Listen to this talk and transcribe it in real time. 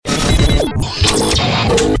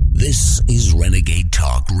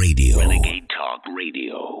Talk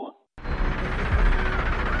Radio.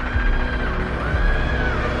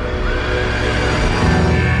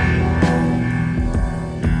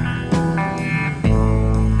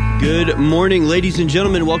 Good morning, ladies and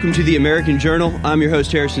gentlemen. Welcome to the American Journal. I'm your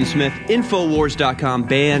host, Harrison Smith. Infowars.com,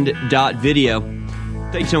 band.video.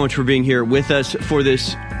 Thanks so much for being here with us for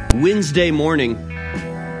this Wednesday morning.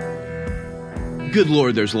 Good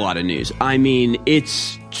Lord, there's a lot of news. I mean,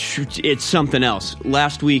 it's something else.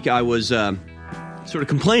 Last week, I was sort of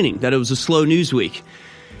complaining that it was a slow news week.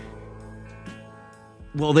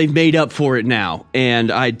 Well, they've made up for it now,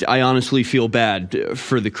 and I honestly feel bad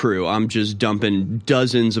for the crew. I'm just dumping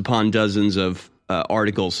dozens upon dozens of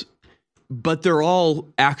articles, but they're all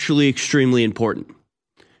actually extremely important.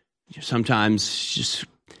 Sometimes just,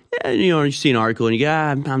 you see an article and you go,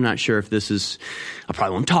 I'm not sure if this is, I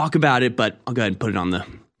probably won't talk about it, but I'll go ahead and put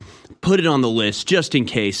it on the list just in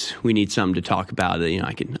case we need something to talk about.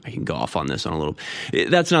 I can go off on this on a little.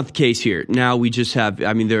 That's not the case here. Now we just have,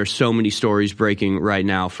 there are so many stories breaking right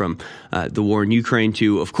now from the war in Ukraine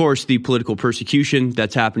to, of course, the political persecution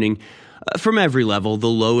that's happening from every level, the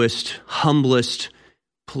lowest, humblest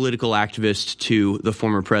political activist to the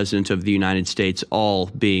former president of the United States, all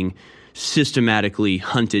being systematically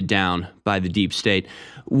hunted down by the deep state.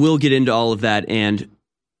 We'll get into all of that and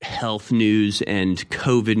health news and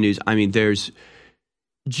COVID news. There's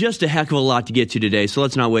just a heck of a lot to get to today, so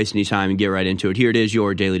let's not waste any time and get right into it. Here it is,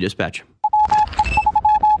 your Daily Dispatch.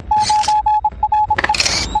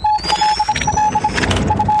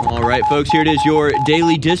 All right, folks, here it is, your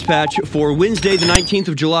Daily Dispatch for Wednesday, the 19th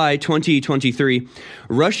of July, 2023.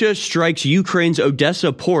 Russia strikes Ukraine's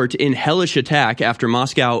Odessa port in hellish attack after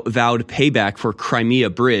Moscow vowed payback for Crimea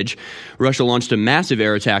Bridge. Russia launched a massive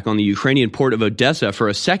air attack on the Ukrainian port of Odessa for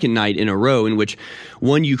a second night in a row, in which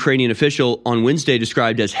one Ukrainian official on Wednesday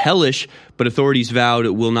described as hellish, but authorities vowed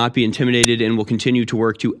it will not be intimidated and will continue to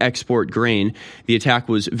work to export grain. The attack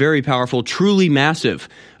was very powerful, truly massive,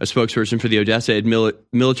 a spokesperson for the Odessa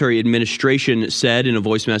military administration said in a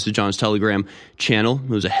voice message on his Telegram channel. It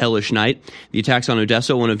was a hellish night. The attacks on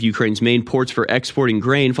Odessa, one of Ukraine's main ports for exporting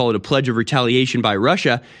grain, followed a pledge of retaliation by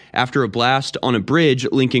Russia after a blast on a bridge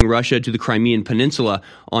linking Russia to the Crimean Peninsula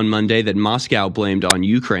on Monday that Moscow blamed on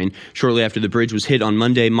Ukraine. Shortly after the bridge was hit on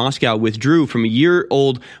Monday, Moscow withdrew from a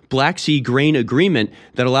year-old Black Sea grain agreement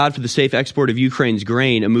that allowed for the safe export of Ukraine's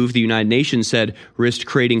grain, a move the United Nations said risked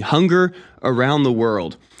creating hunger around the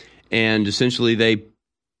world. And essentially they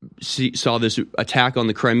saw this attack on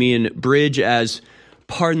the Crimean bridge as,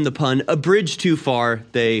 pardon the pun, a bridge too far.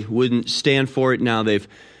 They wouldn't stand for it. Now they've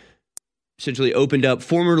essentially opened up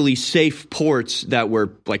formerly safe ports that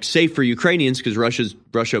were safe for Ukrainians because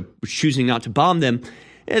Russia was choosing not to bomb them,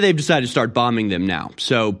 and they've decided to start bombing them now.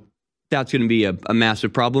 So that's going to be a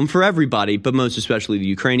massive problem for everybody, but most especially the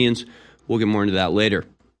Ukrainians. We'll get more into that later.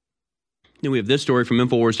 Then we have this story from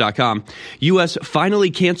Infowars.com. U.S. finally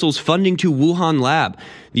cancels funding to Wuhan lab.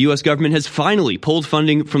 The U.S. government has finally pulled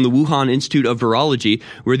funding from the Wuhan Institute of Virology,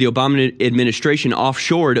 where the Obama administration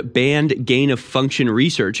offshored banned gain-of-function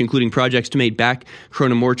research, including projects to make bat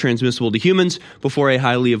corona more transmissible to humans before a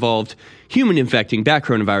highly evolved human-infecting bat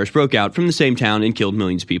coronavirus broke out from the same town and killed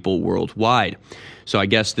millions of people worldwide. So I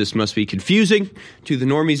guess this must be confusing to the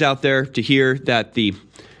normies out there to hear that the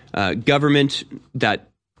government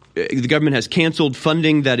has canceled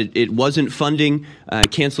funding that it wasn't funding,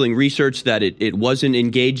 canceling research that it wasn't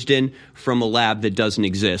engaged in from a lab that doesn't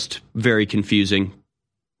exist. Very confusing,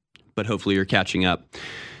 but hopefully you're catching up.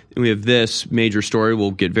 And we have this major story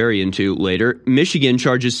we'll get very into later. Michigan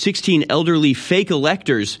charges 16 elderly fake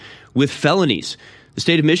electors with felonies. The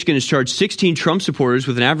state of Michigan has charged 16 Trump supporters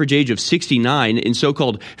with an average age of 69 in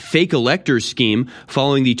so-called fake electors scheme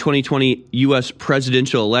following the 2020 U.S.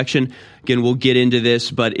 presidential election. Again, we'll get into this,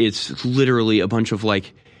 but it's literally a bunch of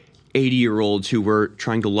 80-year-olds who were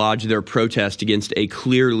trying to lodge their protest against a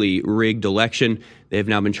clearly rigged election. They have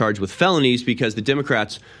now been charged with felonies because the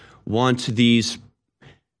Democrats want these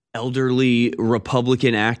elderly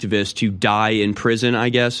Republican activists to die in prison, I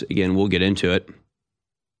guess. Again, we'll get into it.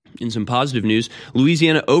 In some positive news,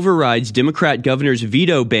 Louisiana overrides Democrat governor's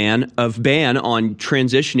veto ban on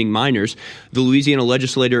transitioning minors. The Louisiana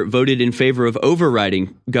legislature voted in favor of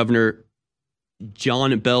overriding Governor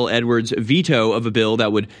John Bel Edwards' veto of a bill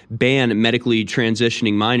that would ban medically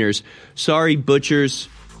transitioning minors. Sorry, butchers.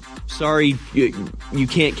 Sorry, you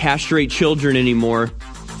can't castrate children anymore.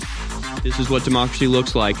 This is what democracy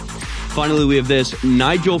looks like. Finally, we have this.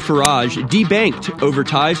 Nigel Farage debanked over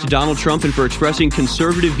ties to Donald Trump and for expressing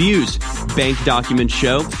conservative views, bank documents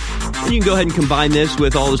show. And you can go ahead and combine this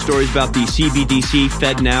with all the stories about the CBDC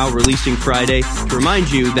FedNow releasing Friday to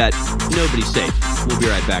remind you that nobody's safe. We'll be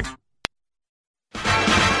right back.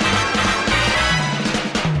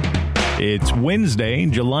 It's Wednesday,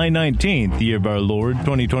 July 19th, year of our Lord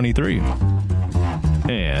 2023.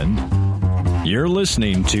 And you're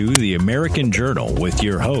listening to The American Journal with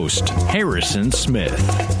your host, Harrison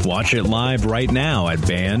Smith. Watch it live right now at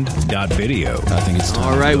band.video. I think it's time.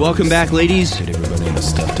 All right, welcome back, ladies. Get everybody in the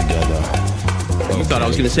stuff together. You thought I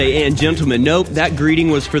was going to say, and gentlemen. Nope, that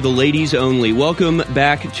greeting was for the ladies only. Welcome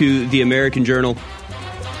back to The American Journal.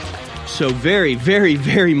 So very, very,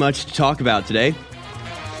 very much to talk about today.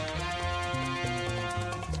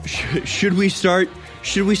 Should we start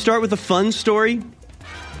with a fun story?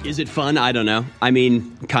 Is it fun? I don't know. I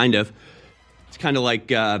mean, kind of. It's kind of like,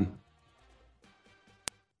 I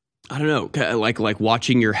don't know, like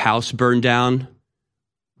watching your house burn down,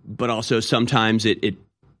 but also sometimes it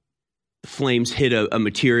flames hit a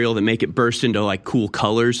material that make it burst into like cool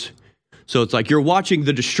colors. So it's like you're watching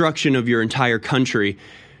the destruction of your entire country in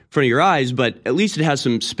front of your eyes, but at least it has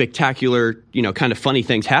some spectacular, kind of funny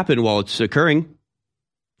things happen while it's occurring.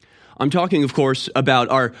 I'm talking, of course,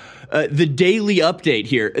 about the daily update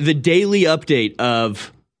here, the daily update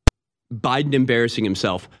of Biden embarrassing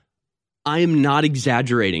himself. I am not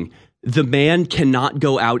exaggerating. The man cannot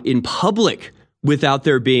go out in public without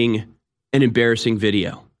there being an embarrassing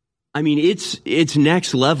video. I mean, it's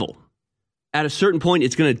next level. At a certain point,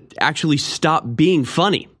 it's going to actually stop being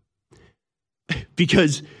funny.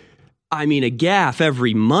 Because, I mean, a gaffe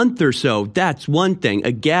every month or so, that's one thing.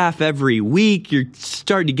 A gaffe every week, you're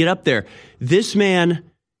starting to get up there. This man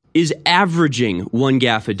is averaging one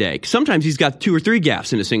gaffe a day. Sometimes he's got 2 or 3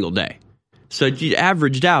 gaffes in a single day. So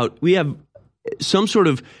averaged out, we have some sort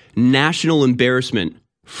of national embarrassment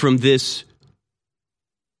from this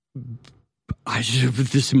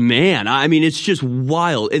man. I mean, it's just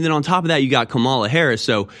wild. And then on top of that, you got Kamala Harris.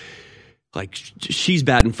 So, like, she's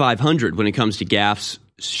batting 500 when it comes to gaffes.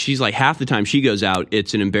 She's like half the time she goes out,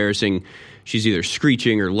 it's an embarrassing. She's either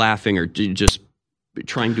screeching or laughing or just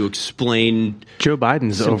trying to explain Joe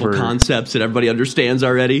Biden's simple concepts that everybody understands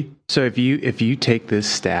already. So if you take this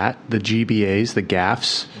stat, the GPAs,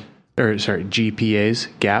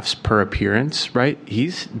 gaffes per appearance, right?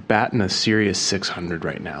 He's batting a serious 600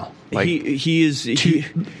 right now. Like you'll see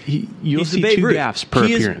 2 gaffes per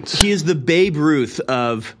appearance. He is the Babe Ruth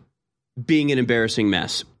of being an embarrassing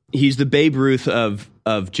mess. He's the Babe Ruth of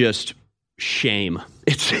just shame.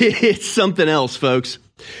 It's something else, folks.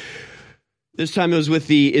 This time it was with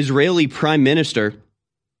the Israeli Prime Minister.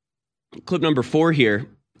 Clip number 4 here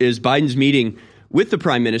is Biden's meeting with the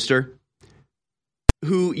Prime Minister,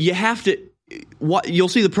 who you'll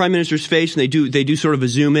see the Prime Minister's face, and they do sort of a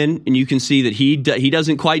zoom in, and you can see that he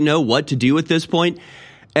doesn't quite know what to do at this point.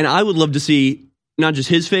 And I would love to see not just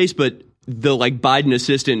his face, but the like Biden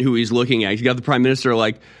assistant who he's looking at. He's got the Prime Minister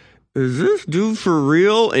like, is this dude for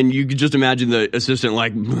real? And you could just imagine the assistant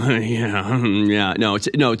like, yeah. No,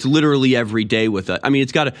 it's literally every day with it. I mean,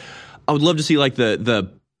 I would love to see like the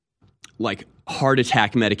like heart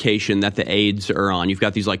attack medication that the aides are on. You've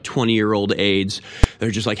got these like 20-year-old aides. They're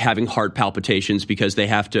just like having heart palpitations because they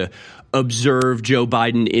have to observe Joe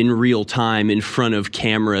Biden in real time in front of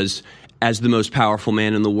cameras as the most powerful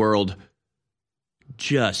man in the world.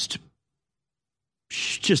 Just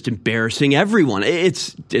embarrassing everyone.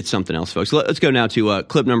 It's something else, folks. Let's go now to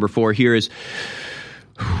clip number 4. Here is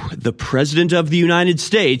the President of the United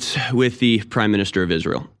States with the Prime Minister of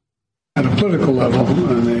Israel. At a political level,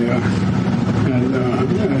 and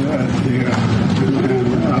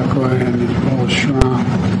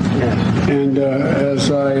and as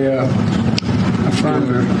I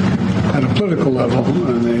affirmed at a political level,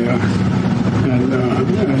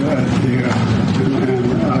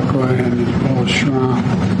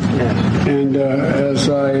 and as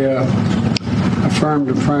I affirmed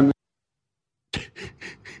the Prime.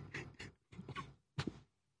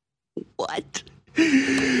 What?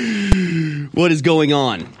 What is going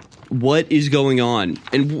on? What is going on?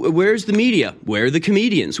 And where's the media? Where are the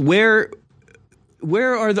comedians? Where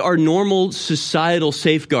are our normal societal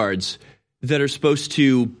safeguards that are supposed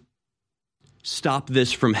to stop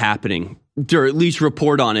this from happening, or at least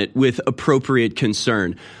report on it with appropriate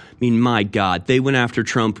concern? I mean, my God, they went after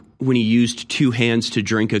Trump when he used 2 hands to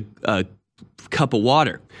drink a cup of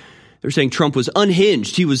water. They're saying Trump was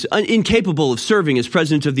unhinged. He was incapable of serving as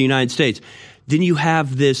president of the United States. Then you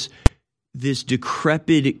have this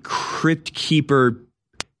decrepit crypt keeper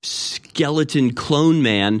skeleton clone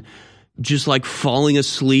man just like falling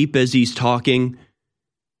asleep as he's talking,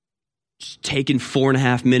 just taking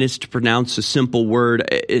 4.5 minutes to pronounce a simple word.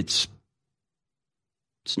 It's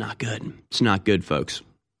not good. It's not good, folks.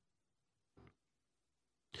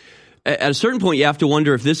 At a certain point, you have to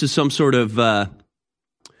wonder if this is some sort of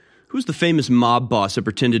who's the famous mob boss that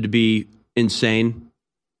pretended to be insane?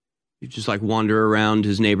 You just like wander around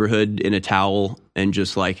his neighborhood in a towel and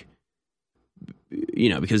just like,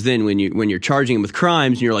 because then when you're charging him with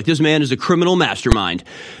crimes and you're like, this man is a criminal mastermind.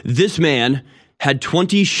 This man had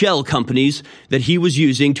 20 shell companies that he was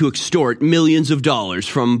using to extort millions of dollars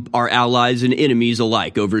from our allies and enemies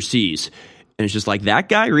alike overseas. And it's just like, that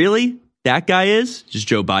guy, really? That guy is? Just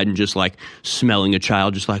Joe Biden just like smelling a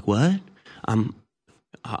child, just like, what?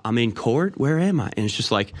 I'm in court? Where am I? And it's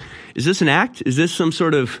just like, is this an act? Is this some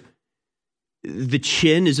sort of the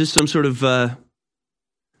chin? Is this some sort of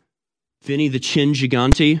Vinny the Chin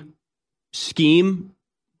Gigante scheme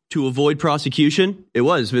to avoid prosecution? It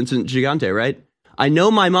was Vincent Gigante, right? I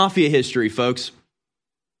know my mafia history, folks.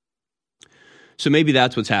 So maybe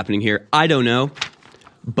that's what's happening here. I don't know,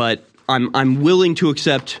 but I'm willing to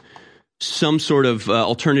accept some sort of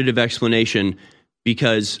alternative explanation,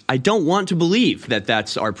 because I don't want to believe that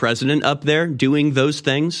that's our president up there doing those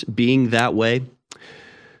things, being that way.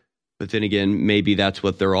 But then again, maybe that's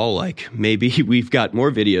what they're all like. Maybe we've got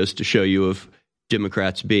more videos to show you of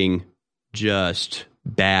Democrats being just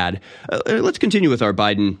bad. Let's continue with our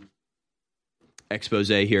Biden expose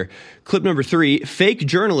here. Clip number 3, fake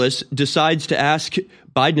journalist decides to ask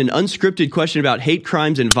Biden an unscripted question about hate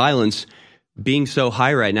crimes and violence being so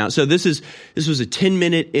high right now. So this was a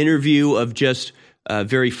 10-minute interview of just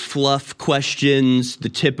very fluff questions, the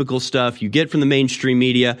typical stuff you get from the mainstream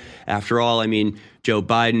media. After all, I mean, Joe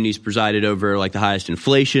Biden, he's presided over like the highest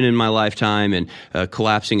inflation in my lifetime, and a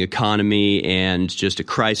collapsing economy, and just a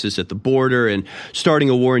crisis at the border, and starting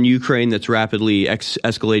a war in Ukraine that's rapidly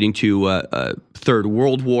escalating to a third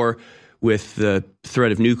world war, with the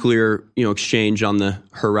threat of nuclear, exchange on the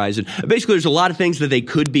horizon. Basically, there's a lot of things that they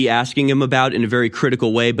could be asking him about in a very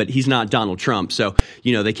critical way, but he's not Donald Trump. So,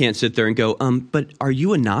 they can't sit there and go, but are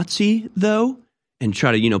you a Nazi, though? And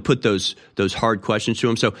try to, put those hard questions to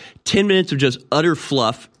him. So 10 minutes of just utter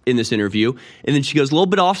fluff in this interview. And then she goes a little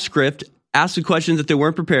bit off script, asks the questions that they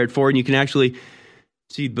weren't prepared for. And you can actually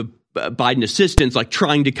see the Biden assistants like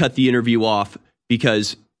trying to cut the interview off,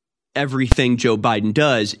 because everything Joe Biden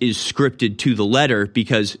does is scripted to the letter,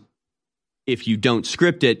 because if you don't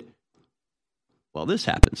script it, well, this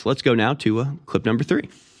happens. Let's go now to clip number 3.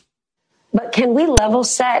 But can we level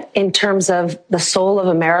set in terms of the soul of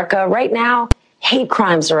America? Right now, hate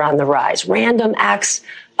crimes are on the rise, random acts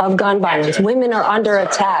of gun violence. Women are under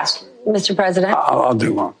attack. Mr. President? I'll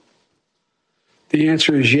do one. The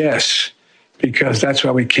answer is yes, because that's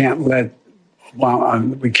why we cannot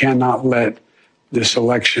let this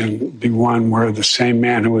election be one where the same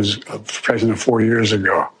man who was president 4 years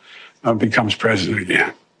ago becomes president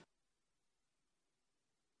again.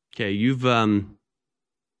 Okay, you've been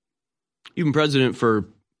president for,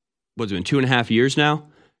 what's it been, 2.5 years now?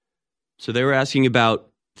 So they were asking about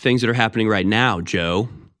things that are happening right now, Joe.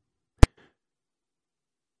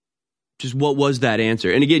 Just what was that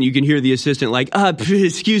answer? And again, you can hear the assistant like,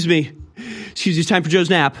 excuse me, it's time for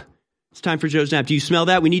Joe's nap. It's time for Joe's nap. Do you smell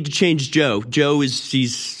that? We need to change Joe.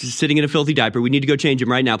 He's sitting in a filthy diaper. We need to go change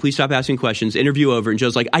him right now. Please stop asking questions. Interview over. And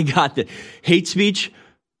Joe's like, I got the hate speech.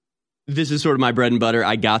 This is sort of my bread and butter.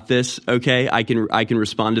 I got this. Okay, I can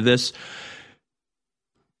respond to this.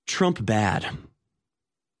 Trump bad.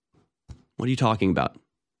 What are you talking about?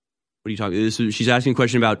 What are you talking? She's asking a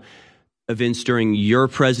question about events during your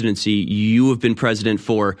presidency. You have been president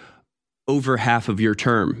for over half of your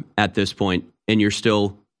term at this point, and you're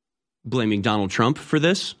still blaming Donald Trump for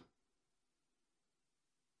this?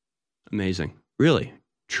 Amazing. Really,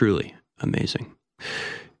 truly amazing.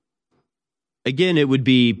 Again, it would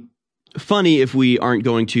be funny if we aren't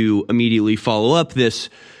going to immediately follow up this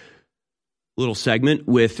little segment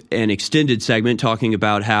with an extended segment talking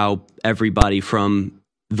about how everybody from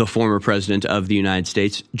the former president of the United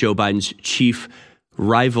States, Joe Biden's chief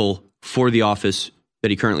rival for the office that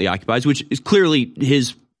he currently occupies, which is clearly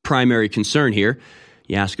his primary concern here.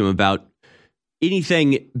 You ask him about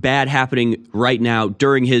anything bad happening right now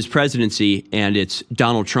during his presidency, and it's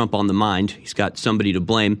Donald Trump on the mind. He's got somebody to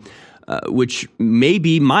blame, which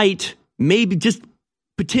maybe just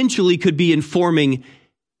potentially could be informing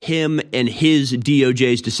him and his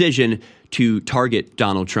DOJ's decision to target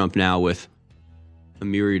Donald Trump now with a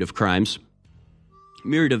myriad of crimes,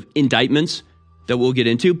 myriad of indictments that we'll get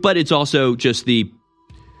into. But it's also just the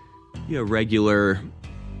regular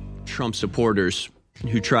Trump supporters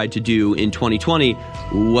who tried to do in 2020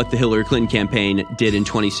 what the Hillary Clinton campaign did in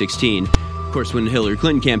 2016. Of course, when the Hillary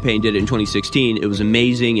Clinton campaign did it in 2016, it was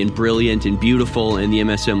amazing and brilliant and beautiful, and the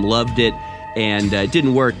MSM loved it, and it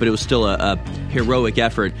didn't work, but it was still a heroic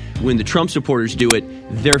effort. When the Trump supporters do it,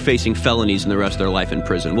 they're facing felonies and the rest of their life in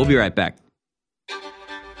prison. We'll be right back.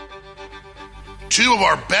 Two of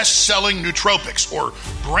our best-selling nootropics, or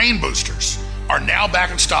brain boosters, are now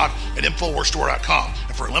back in stock at InfoWarsStore.com.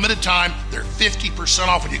 And for a limited time, they're 50%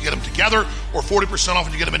 off when you get them together or 40% off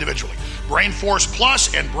when you get them individually. Brain Force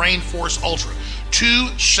Plus and Brain Force Ultra. Two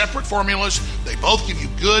separate formulas. They both give you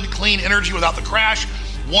good, clean energy without the crash.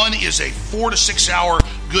 One is a 4 to 6 hour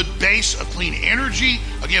good base of clean energy,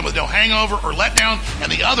 again with no hangover or letdown, and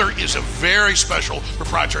the other is a very special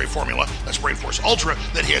proprietary formula, that's Brain Force Ultra,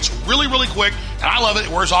 that hits really, really quick, and I love it.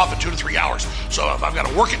 It wears off in 2 to 3 hours. So if I've got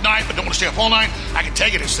to work at night but don't want to stay up all night, I can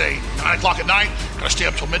take it at, say, 9 o'clock at night, got to stay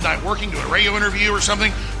up till midnight working, doing a radio interview or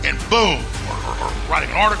something, and boom, or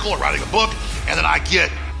writing an article or writing a book, and then I get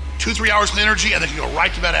 2-3 hours of energy, and then you go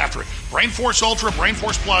right to bed after it. Brain Force Ultra, Brain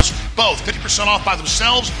Force Plus, both 50% off by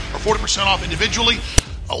themselves or 40% off individually.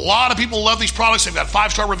 A lot of people love these products. They've got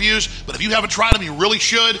 5-star reviews, but if you haven't tried them, you really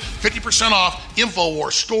should. 50% off,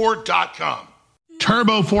 InfoWarsStore.com.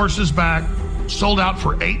 Turbo Force is back, sold out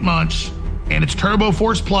for 8 months, and it's Turbo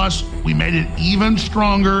Force Plus. We made it even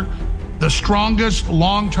stronger. The strongest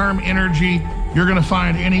long-term energy you're going to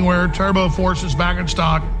find anywhere. Turbo Force is back in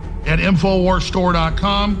stock at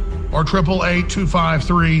InfoWarsStore.com or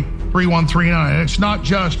 888-253-3139. And it's not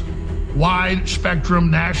just wide spectrum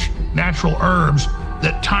natural herbs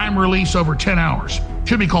that time release over 10 hours.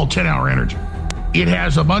 Should be called 10-hour energy. It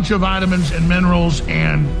has a bunch of vitamins and minerals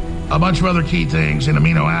and a bunch of other key things and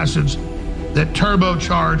amino acids that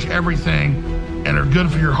turbocharge everything and are good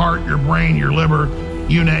for your heart, your brain, your liver,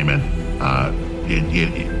 you name it.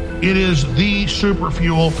 It is the super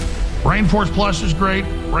fuel. Brain Force Plus is great.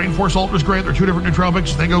 Brain Force Ultra is great. They're two different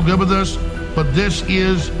nootropics. They go good with this. But this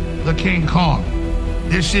is the King Kong.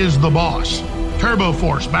 This is the boss. Turbo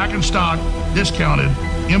Force, back in stock, discounted.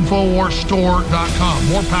 InfoWarsStore.com.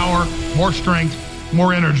 More power, more strength,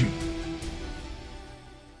 more energy.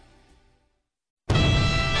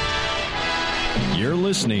 You're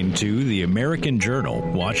listening to The American Journal.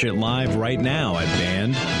 Watch it live right now at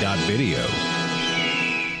band.video.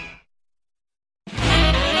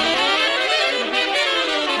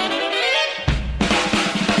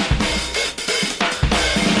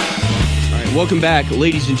 Welcome back,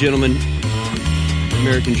 ladies and gentlemen.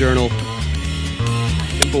 American Journal,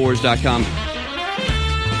 Infowars.com.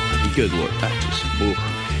 Good Lord.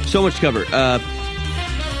 So much to cover.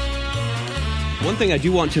 One thing I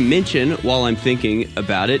do want to mention while I'm thinking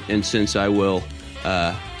about it, and since I will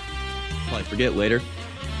probably forget later,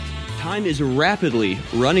 time is rapidly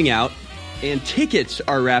running out, and tickets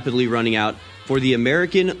are rapidly running out for the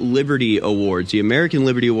American Liberty Awards. The American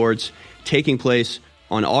Liberty Awards taking place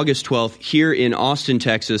on August 12th here in Austin,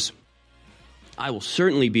 Texas. I will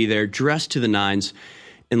certainly be there dressed to the nines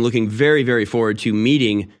and looking very, very forward to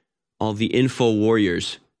meeting all the info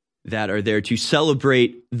warriors that are there to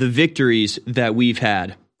celebrate the victories that we've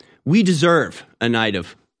had. We deserve a night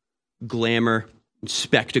of glamour and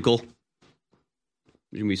spectacle. There's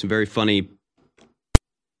going to be some very funny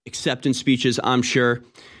acceptance speeches, I'm sure.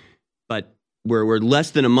 But we're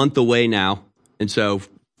less than a month away now. And so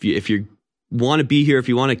if you want to be here, if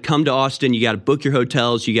you want to come to Austin, you got to book your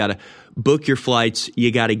hotels, you got to book your flights,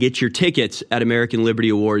 you got to get your tickets at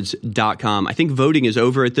AmericanLibertyAwards.com. I think voting is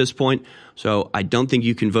over at this point, so I don't think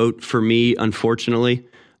you can vote for me, unfortunately.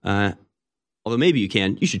 Although maybe you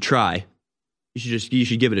can. You should try. You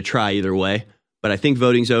should give it a try either way. But I think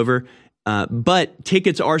voting's over. But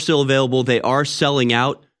tickets are still available. They are selling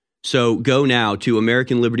out. So go now to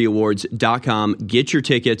AmericanLibertyAwards.com. Get your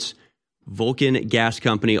tickets. Vulcan Gas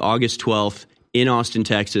Company, August 12th in Austin,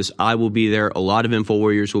 Texas. I will be there. A lot of Info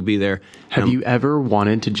Warriors will be there. Have you ever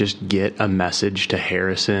wanted to just get a message to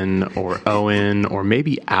Harrison or Owen or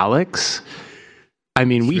maybe Alex? I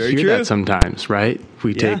mean, we hear that sometimes, right?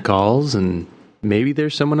 We take calls, and maybe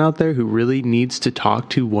there's someone out there who really needs to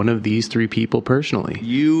talk to one of these three people personally.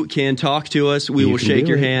 You can talk to us. We will shake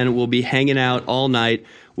your hand. We'll be hanging out all night.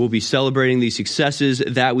 We'll be celebrating the successes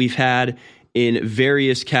that we've had in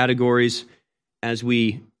various categories as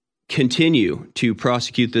we continue to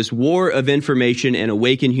prosecute this war of information and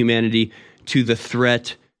awaken humanity to the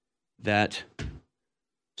threat that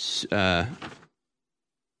seeks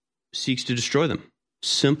to destroy them.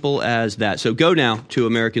 Simple as that. So go now to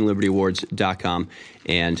AmericanLibertyAwards.com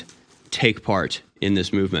and take part in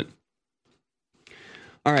this movement.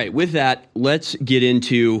 All right, with that, let's get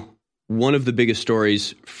into one of the biggest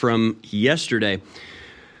stories from yesterday.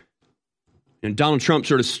 And Donald Trump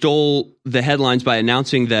sort of stole the headlines by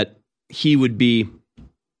announcing that he would be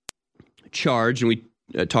charged, and we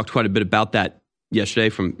talked quite a bit about that yesterday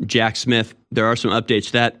from Jack Smith. There are some updates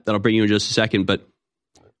to that I'll bring you in just a second, but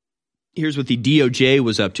here's what the DOJ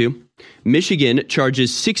was up to. Michigan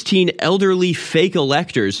charges 16 elderly fake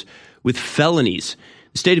electors with felonies.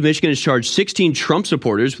 The state of Michigan has charged 16 Trump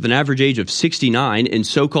supporters with an average age of 69 in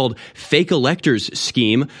so-called fake electors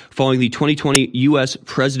scheme following the 2020 U.S.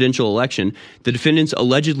 presidential election. The defendants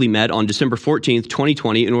allegedly met on December 14th,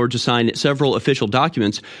 2020, in order to sign several official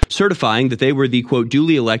documents certifying that they were the, quote,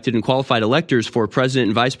 duly elected and qualified electors for president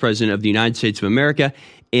and vice president of the United States of America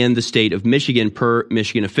and the state of Michigan, per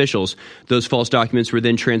Michigan officials. Those false documents were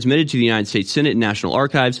then transmitted to the United States Senate and National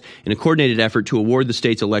Archives in a coordinated effort to award the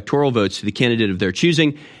state's electoral votes to the candidate of their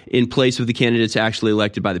choosing in place of the candidates actually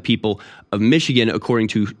elected by the people of Michigan, according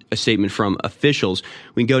to a statement from officials.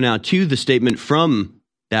 We can go now to the statement from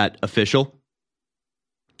that official,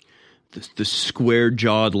 the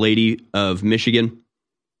square-jawed lady of Michigan.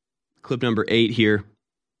 Clip number 8 here.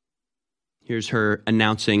 Here's her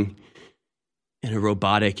announcing in a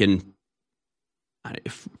robotic and,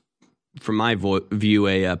 from my view,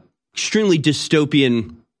 a extremely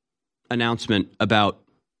dystopian announcement about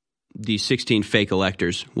the 16 fake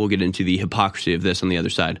electors. We'll get into the hypocrisy of this on the other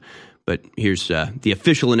side. But here's the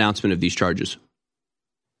official announcement of these charges.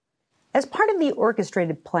 As part of the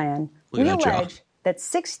orchestrated plan, we allege that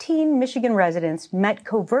 16 Michigan residents met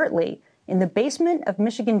covertly in the basement of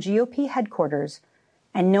Michigan GOP headquarters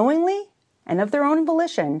and knowingly and of their own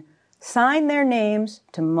volition signed their names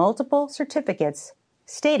to multiple certificates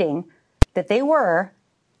stating that they were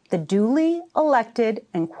the duly elected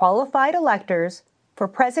and qualified electors for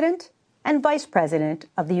President and Vice President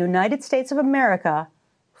of the United States of America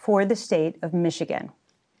for the state of Michigan.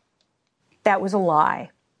 That was a lie.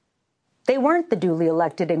 They weren't the duly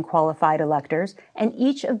elected and qualified electors, and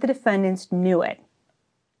each of the defendants knew it.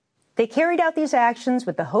 They carried out these actions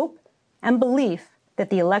with the hope and belief that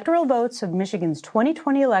the electoral votes of Michigan's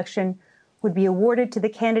 2020 election would be awarded to the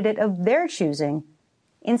candidate of their choosing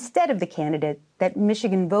instead of the candidate that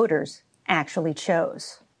Michigan voters actually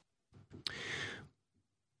chose.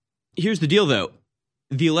 Here's the deal, though.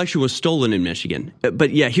 The election was stolen in Michigan.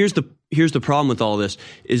 But yeah, here's the problem with all this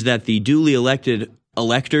is that the duly elected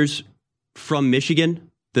electors from Michigan,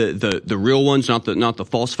 the real ones, not the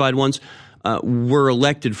falsified ones, were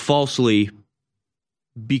elected falsely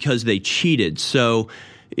because they cheated. So,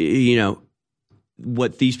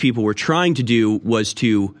 what these people were trying to do was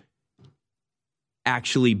to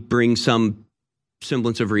actually bring some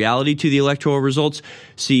semblance of reality to the electoral results.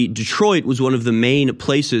 See, Detroit was one of the main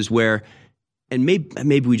places where, and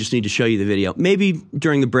maybe we just need to show you the video. Maybe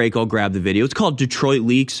during the break I'll grab the video. It's called Detroit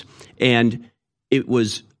Leaks, and it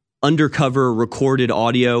was undercover recorded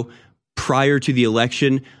audio prior to the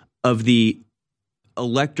election of the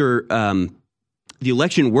election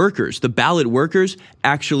workers, the ballot workers,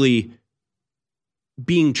 actually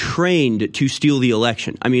being trained to steal the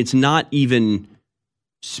election. I mean, it's not even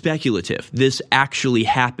speculative. This actually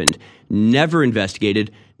happened. Never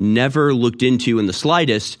investigated, never looked into in the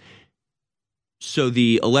slightest. So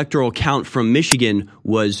the electoral count from Michigan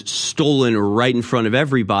was stolen right in front of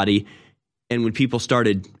everybody. And when people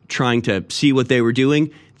started trying to see what they were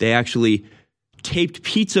doing, they actually taped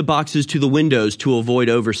pizza boxes to the windows to avoid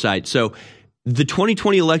oversight. So the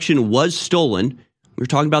 2020 election was stolen. We were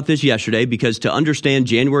talking about this yesterday because to understand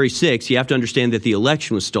January 6th, you have to understand that the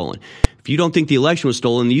election was stolen. If you don't think the election was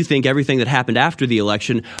stolen, you think everything that happened after the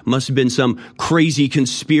election must have been some crazy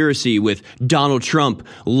conspiracy with Donald Trump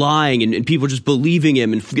lying and people just believing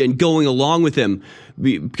him and going along with him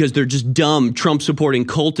because they're just dumb Trump-supporting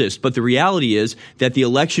cultists. But the reality is that the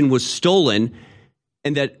election was stolen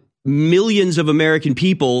and that millions of American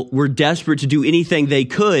people were desperate to do anything they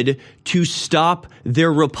could to stop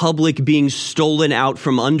their republic being stolen out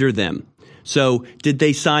from under them. So did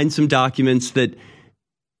they sign some documents that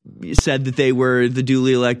said that they were the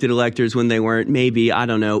duly elected electors when they weren't? Maybe. I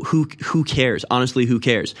don't know. Who cares? Honestly, who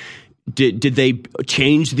cares? Did they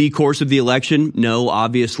change the course of the election? No,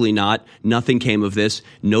 obviously not. Nothing came of this.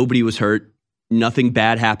 Nobody was hurt. Nothing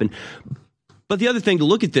bad happened. But the other thing to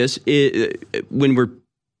look at this is, when we're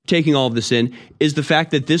taking all of this in, is the fact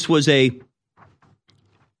that this was a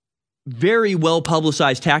very well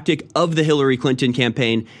publicized tactic of the Hillary Clinton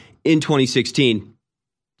campaign in 2016.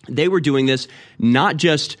 They were doing this not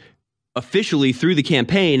just officially through the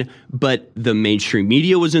campaign, but the mainstream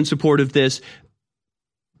media was in support of this.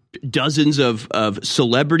 Dozens of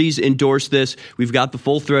celebrities endorsed this. We've got the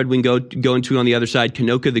full thread we can go into on the other side.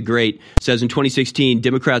 Kanoka the Great says in 2016,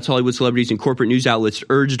 Democrats, Hollywood celebrities, and corporate news outlets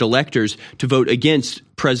urged electors to vote against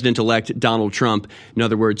President-elect Donald Trump. In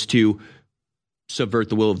other words, to subvert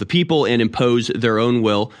the will of the people and impose their own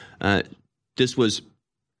will. This was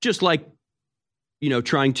just like,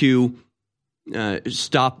 trying to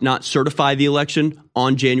not certify the election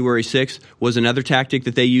on January 6th was another tactic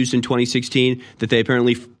that they used in 2016 that they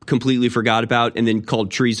apparently completely forgot about and then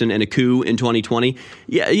called treason and a coup in 2020.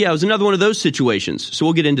 Yeah, it was another one of those situations. So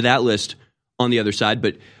we'll get into that list on the other side.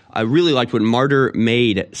 But I really liked what Martyr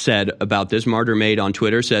Maid said about this. Martyr Maid on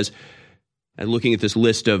Twitter says, looking at this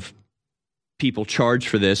list of people charged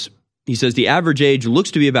for this, he says the average age looks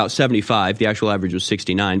to be about 75. The actual average was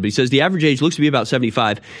 69. But he says the average age looks to be about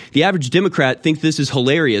 75. The average Democrat thinks this is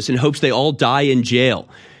hilarious and hopes they all die in jail.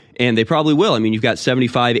 And they probably will. I mean, you've got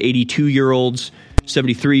 75, 82-year-olds,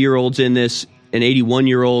 73-year-olds in this, an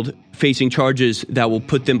 81-year-old facing charges that will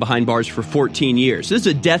put them behind bars for 14 years. This is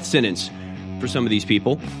a death sentence for some of these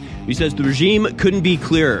people. He says the regime couldn't be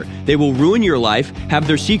clearer. They will ruin your life, have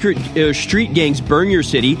their secret street gangs burn your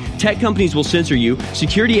city, tech companies will censor you,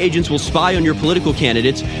 security agents will spy on your political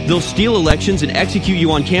candidates, they'll steal elections and execute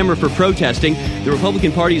you on camera for protesting. The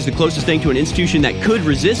Republican Party is the closest thing to an institution that could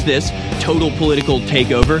resist this total political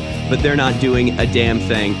takeover, but they're not doing a damn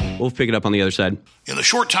thing. We'll pick it up on the other side. In the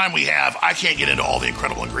short time we have, I can't get into all the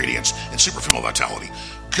incredible ingredients in Super Female Vitality.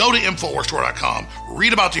 Go to InfoWarsStore.com,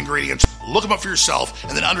 read about the ingredients, look them up for yourself,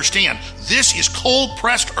 and then understand this is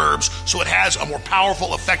cold-pressed herbs, so it has a more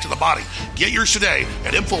powerful effect to the body. Get yours today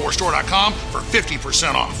at InfoWarsStore.com for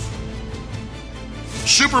 50% off.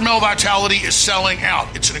 Super Male Vitality is selling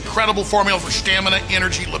out. It's an incredible formula for stamina,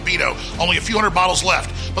 energy, libido. Only a few hundred bottles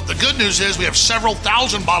left. But the good news is we have several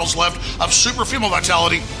thousand bottles left of Super Female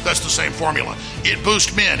Vitality. That's the same formula. It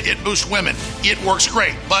boosts men. It boosts women. It works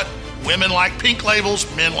great. But women like pink labels.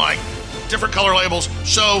 Men like different color labels.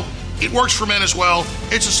 So it works for men as well.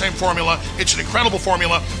 It's the same formula. It's an incredible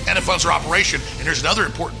formula, and it funds our operation. And here's another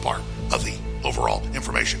important part of the overall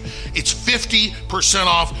information. It's 50%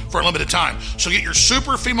 off for a limited time. So get your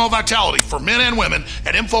Super Female Vitality for men and women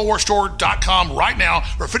at InfoWarsStore.com right now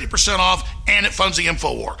for 50% off, and it funds the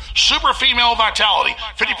InfoWar. Super Female Vitality,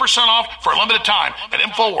 50% off for a limited time at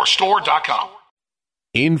InfoWarsStore.com.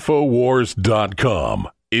 InfoWars.com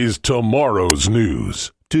is tomorrow's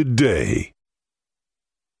news today.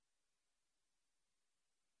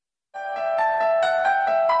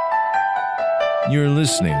 You're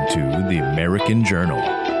listening to The American Journal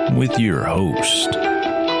with your host,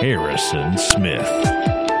 Harrison Smith.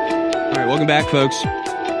 All right, welcome back, folks.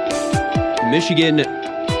 Michigan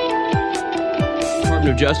Department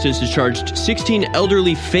of Justice has charged 16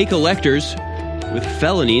 elderly fake electors with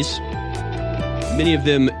felonies, many of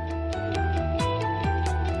them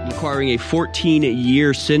requiring a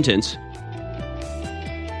 14-year sentence.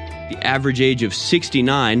 The average age of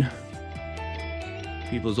 69.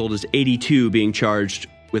 People as old as 82 being charged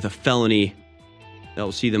with a felony that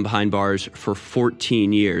will see them behind bars for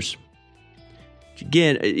 14 years.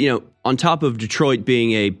 Again, on top of Detroit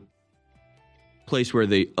being a place where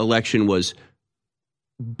the election was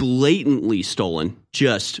blatantly stolen,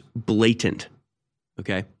 just blatant,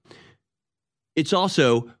 okay? It's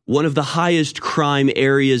also one of the highest crime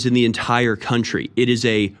areas in the entire country. It is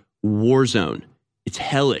a war zone. It's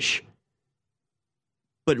hellish.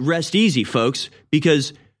 But rest easy, folks,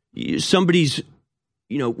 because somebody's,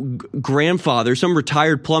 grandfather, some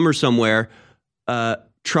retired plumber somewhere,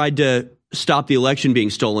 tried to stop the election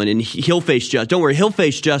being stolen, and he'll face justice. Don't worry, he'll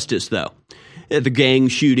face justice, though. The gang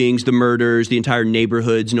shootings, the murders, the entire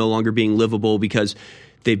neighborhoods no longer being livable because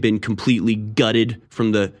they've been completely gutted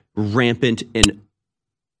from the rampant and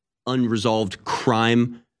unresolved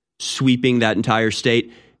crime sweeping that entire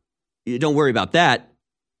state. Don't worry about that.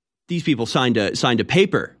 These people signed a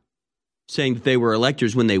paper saying that they were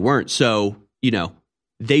electors when they weren't. So,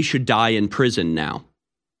 they should die in prison now.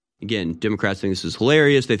 Again, Democrats think this is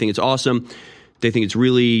hilarious. They think it's awesome. They think it's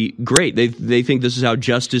really great. They think this is how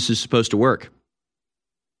justice is supposed to work.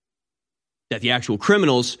 That the actual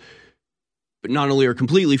criminals, but not only are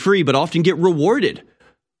completely free, but often get rewarded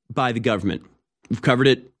by the government. We've covered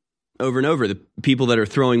it over and over. The people that are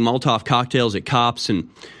throwing Molotov cocktails at cops and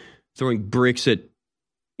throwing bricks at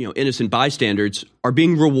innocent bystanders are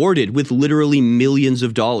being rewarded with literally millions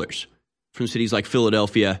of dollars from cities like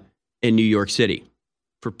Philadelphia and New York City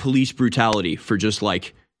for police brutality, for just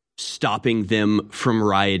stopping them from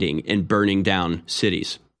rioting and burning down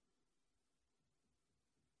cities.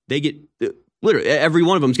 They get literally every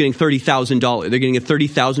one of them is getting $30,000. They're getting a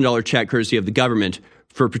 $30,000 check courtesy of the government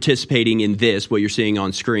for participating in this, what you're seeing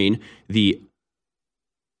on screen, the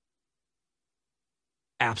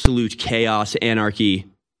absolute chaos, anarchy,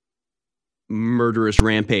 murderous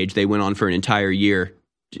rampage they went on for an entire year.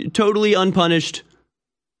 Totally unpunished,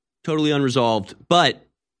 totally unresolved. But,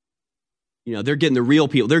 they're getting the real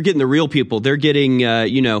people. They're getting the real people. They're getting,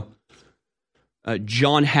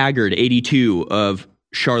 John Haggard, 82, of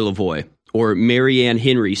Charlevoix, or Mary Ann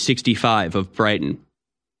Henry, 65, of Brighton.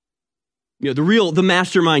 You know, the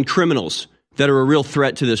mastermind criminals that are a real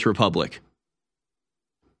threat to this republic.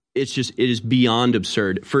 It is beyond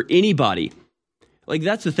absurd for anybody. Like,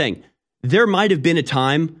 that's the thing. There might have been a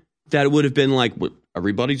time that it would have been like, well,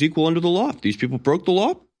 everybody's equal under the law. If these people broke the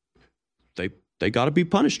law, they got to be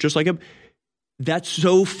punished just like him. That's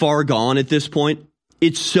so far gone at this point.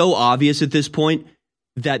 It's so obvious at this point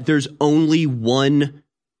that there's only one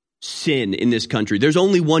sin in this country. There's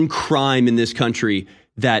only one crime in this country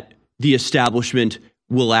that the establishment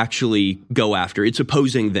will actually go after. It's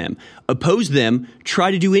opposing them. Oppose them, try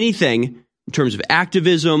to do anything in terms of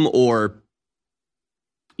activism or,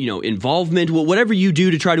 you know, involvement, whatever you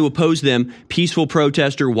do to try to oppose them, peaceful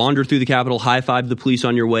protester, wander through the Capitol, high-five the police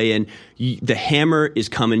on your way in. The hammer is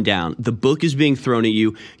coming down. The book is being thrown at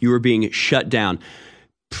you. You are being shut down.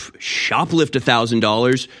 Shoplift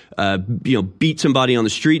 $1,000, beat somebody on the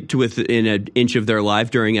street to within an inch of their life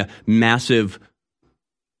during a massive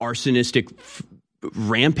arsonistic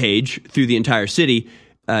rampage through the entire city.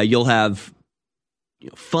 You'll have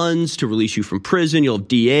funds to release you from prison. You'll have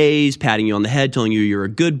DAs patting you on the head, telling you you're a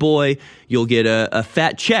good boy. You'll get a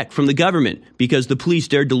fat check from the government because the police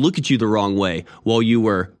dared to look at you the wrong way while you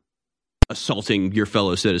were assaulting your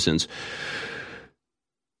fellow citizens.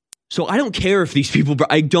 So I don't care if these people broke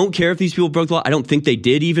the law. I don't think they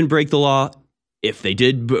did even break the law. If they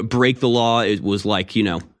did break the law, it was like,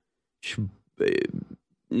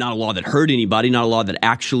 not a law that hurt anybody, not a law that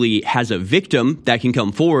actually has a victim that can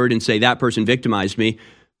come forward and say, that person victimized me.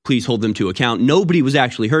 Please hold them to account. Nobody was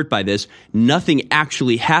actually hurt by this. Nothing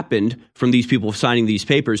actually happened from these people signing these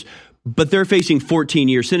papers, but they're facing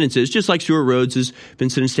 14-year sentences, just like Stuart Rhodes has been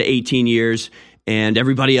sentenced to 18 years. And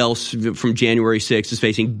everybody else from January 6th is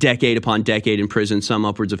facing decade upon decade in prison, some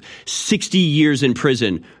upwards of 60 years in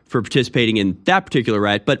prison for participating in that particular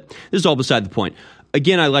riot. But this is all beside the point.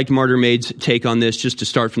 Again, I liked Martyr Made's take on this, just to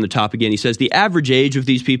start from the top again. He says the average age of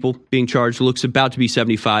these people being charged looks about to be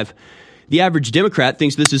 75. The average Democrat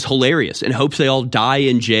thinks this is hilarious and hopes they all die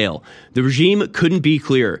in jail. The regime couldn't be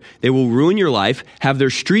clearer. They will ruin your life, have their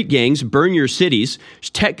street gangs burn your cities,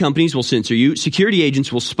 tech companies will censor you, security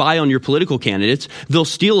agents will spy on your political candidates, they'll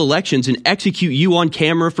steal elections and execute you on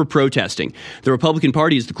camera for protesting. The Republican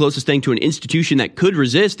Party is the closest thing to an institution that could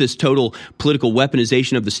resist this total political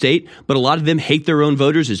weaponization of the state, but a lot of them hate their own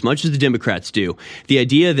voters as much as the Democrats do. The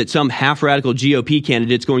idea that some half-radical GOP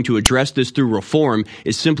candidate's going to address this through reform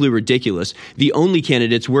is simply ridiculous. The only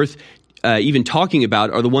candidates worth even talking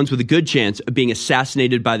about are the ones with a good chance of being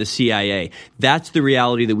assassinated by the CIA. That's the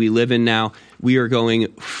reality that we live in now. We are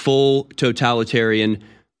going full totalitarian,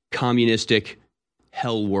 communistic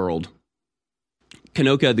hell world.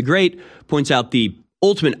 Kanoka the Great points out the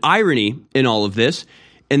ultimate irony in all of this,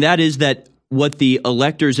 and that is that what the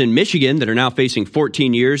electors in Michigan that are now facing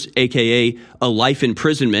 14 years, aka a life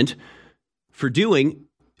imprisonment, for doing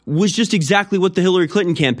was just exactly what the Hillary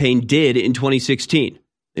Clinton campaign did in 2016.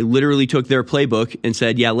 They literally took their playbook and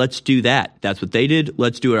said, yeah, let's do that. That's what they did.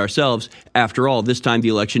 Let's do it ourselves. After all, this time the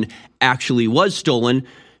election actually was stolen.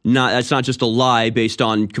 That's not just a lie based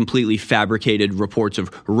on completely fabricated reports of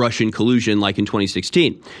Russian collusion like in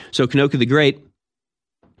 2016. So Kanoka the Great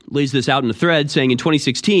lays this out in a thread saying in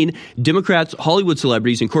 2016, Democrats, Hollywood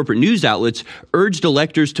celebrities, and corporate news outlets urged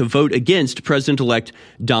electors to vote against President-elect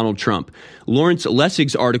Donald Trump. Lawrence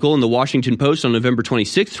Lessig's article in the Washington Post on November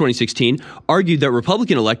 26, 2016, argued that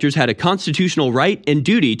Republican electors had a constitutional right and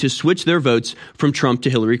duty to switch their votes from Trump to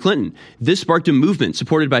Hillary Clinton. This sparked a movement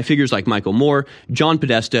supported by figures like Michael Moore, John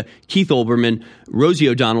Podesta, Keith Olbermann, Rosie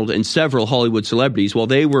O'Donnell, and several Hollywood celebrities. While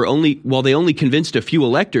they only convinced a few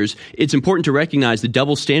electors, it's important to recognize the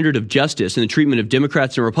double standard of justice in the treatment of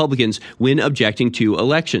Democrats and Republicans when objecting to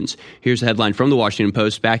elections. Here's a headline from the Washington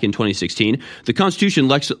Post back in 2016. The Constitution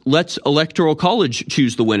lets Electoral College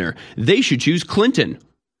choose the winner. They should choose Clinton.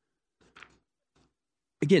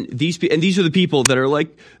 Again, these are the people that are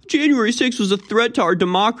like, January 6th was a threat to our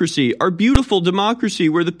democracy, our beautiful democracy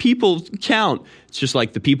where the people count. It's just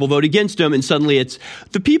like the people vote against them, and suddenly it's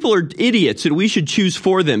the people are idiots and we should choose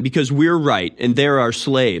for them because we're right and they're our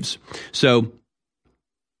slaves. So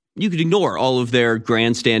you could ignore all of their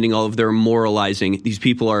grandstanding, all of their moralizing. These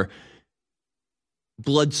people are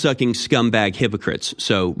blood-sucking scumbag hypocrites.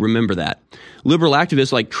 So remember that. Liberal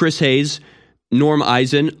activists like Chris Hayes, Norm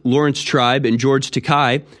Eisen, Lawrence Tribe, and George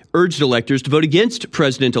Takei urged electors to vote against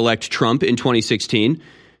President-elect Trump in 2016,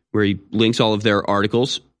 where he links all of their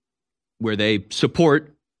articles, where they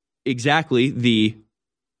support exactly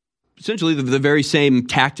essentially the very same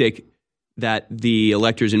tactic that the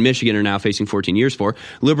electors in Michigan are now facing 14 years for.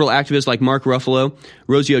 Liberal activists like Mark Ruffalo,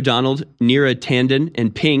 Rosie O'Donnell, Neera Tanden,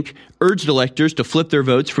 and Pink urged electors to flip their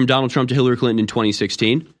votes from Donald Trump to Hillary Clinton in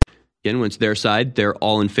 2016. Again, when it's their side, they're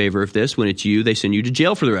all in favor of this. When it's you, they send you to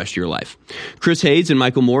jail for the rest of your life. Chris Hayes and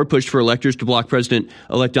Michael Moore pushed for electors to block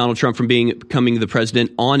President-elect Donald Trump from becoming the president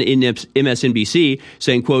on MSNBC,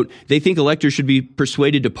 saying, quote, they think electors should be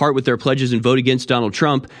persuaded to part with their pledges and vote against Donald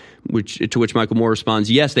Trump, to which Michael Moore responds,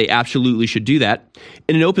 yes, they absolutely should do that.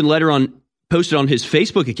 In an open letter posted on his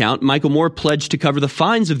Facebook account, Michael Moore pledged to cover the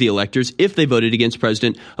fines of the electors if they voted against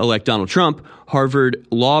President-elect Donald Trump. Harvard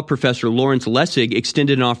law professor Lawrence Lessig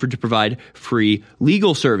extended an offer to provide free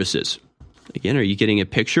legal services. Again, are you getting a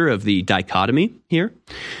picture of the dichotomy here?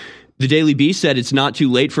 The Daily Beast said it's not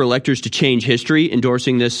too late for electors to change history,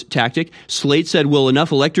 endorsing this tactic. Slate said, will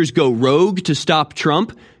enough electors go rogue to stop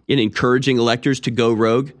Trump? In encouraging electors to go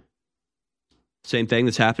rogue. Same thing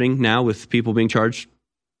that's happening now with people being charged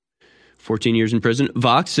 14 years in prison.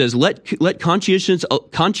 Vox says, let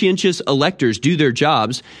conscientious electors do their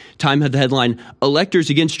jobs. Time had the headline,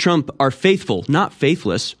 electors against Trump are faithful, not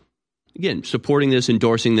faithless. Again, supporting this,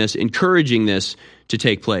 endorsing this, encouraging this to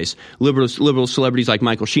take place. Liberal celebrities like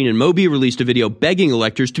Michael Sheen and Moby released a video begging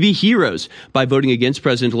electors to be heroes by voting against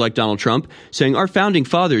President-elect Donald Trump, saying our founding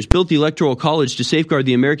fathers built the Electoral College to safeguard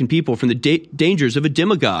the American people from the dangers of a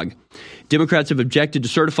demagogue. Democrats have objected to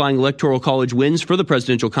certifying Electoral College wins for the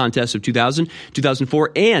presidential contests of 2000,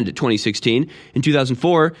 2004, and 2016. In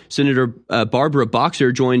 2004, Senator Barbara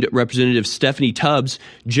Boxer joined Representative Stephanie Tubbs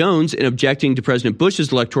Jones in objecting to President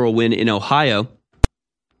Bush's electoral win in Ohio.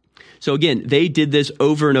 So again, they did this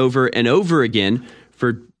over and over and over again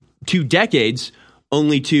for 2 decades,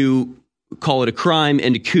 only to call it a crime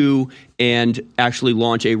and a coup and actually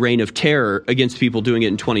launch a reign of terror against people doing it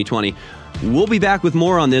in 2020. We'll be back with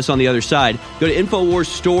more on this on the other side. Go to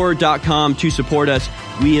InfoWarsStore.com to support us.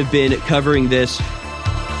 We have been covering this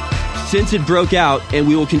since it broke out, and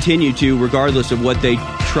we will continue to, regardless of what they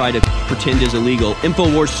try to pretend is illegal.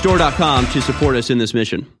 InfoWarsStore.com to support us in this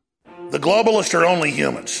mission. The globalists are only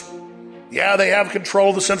humans. Yeah, they have control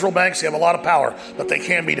of the central banks. They have a lot of power, but they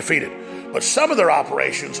can be defeated. But some of their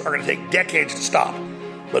operations are going to take decades to stop.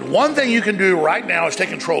 But one thing you can do right now is take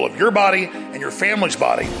control of your body and your family's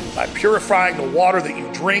body by purifying the water that you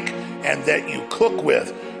drink and that you cook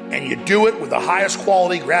with. And you do it with the highest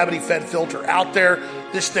quality gravity-fed filter out there.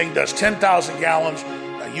 This thing does 10,000 gallons.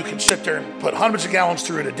 You can sit there and put hundreds of gallons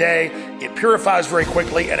through it a day. It purifies very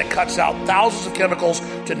quickly, and it cuts out thousands of chemicals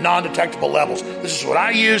to non-detectable levels. This is what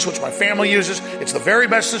I use, which my family uses. It's the very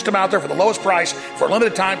best system out there for the lowest price. For a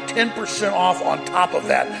limited time, 10% off on top of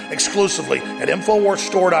that, exclusively at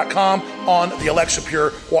InfoWarsStore.com on the Alexa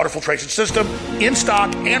Pure water filtration system, in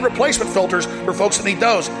stock, and replacement filters for folks that need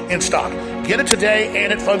those in stock. Get it today,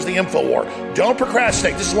 and it funds the InfoWar. Don't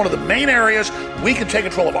procrastinate. This is one of the main areas we can take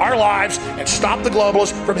control of our lives and stop the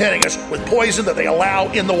globalists from hitting us with poison that they allow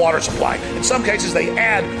in the water supply. In some cases, they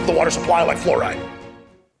add to the water supply like fluoride.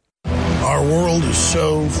 Our world is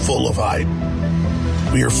so full of hype.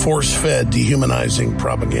 We are force-fed dehumanizing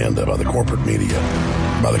propaganda by the corporate media,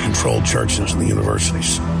 by the controlled churches and the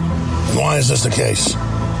universities. And why is this the case?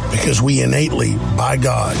 Because we innately, by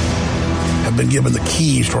God, have been given the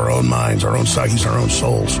keys to our own minds, our own psyches, our own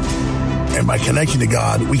souls. And by connecting to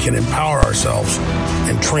God, we can empower ourselves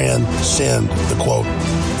and transcend the, quote,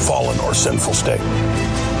 fallen or sinful state.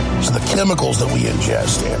 So the chemicals that we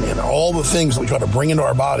ingest and all the things that we try to bring into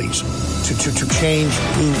our bodies to change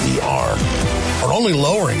who we are only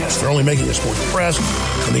lowering us. They're only making us more depressed.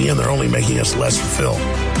 In the end, they're only making us less fulfilled.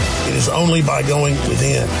 It is only by going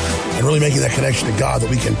within and really making that connection to God that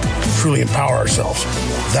we can truly empower ourselves.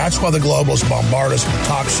 That's why the globalists bombard us with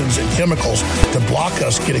toxins and chemicals to block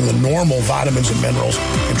us getting the normal vitamins and minerals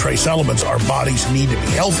and trace elements our bodies need to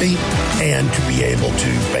be healthy and to be able to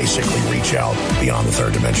basically reach out beyond the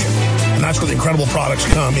third dimension. And that's where the incredible products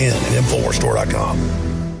come in at InfoWarsStore.com.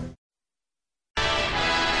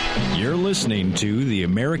 You're listening to The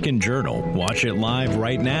American Journal. Watch it live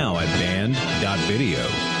right now at band.video.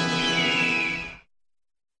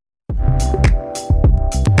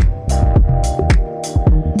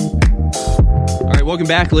 All right, welcome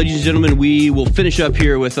back, ladies and gentlemen. We will finish up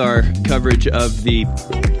here with our coverage of the,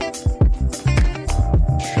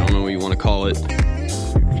 I don't know what you want to call it,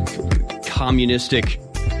 communistic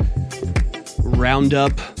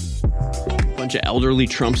roundup. A bunch of elderly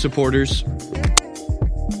Trump supporters.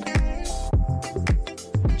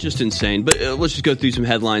 Just insane. But let's just go through some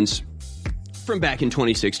headlines from back in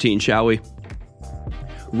 2016, shall we?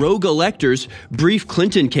 Rogue electors brief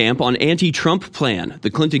Clinton camp on anti-Trump plan. The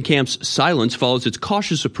Clinton camp's silence follows its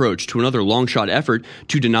cautious approach to another long-shot effort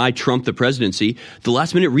to deny Trump the presidency. The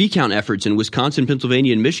last-minute recount efforts in Wisconsin,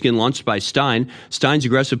 Pennsylvania, and Michigan launched by Stein. Stein's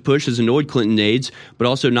aggressive push has annoyed Clinton aides, but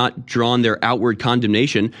also not drawn their outward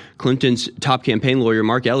condemnation. Clinton's top campaign lawyer,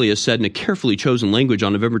 Mark Elias, said in a carefully chosen language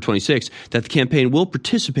on November 26 that the campaign will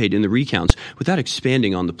participate in the recounts without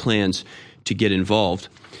expanding on the plans to get involved.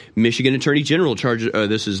 Michigan Attorney General charges,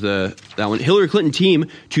 Hillary Clinton team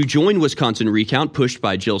to join Wisconsin recount, pushed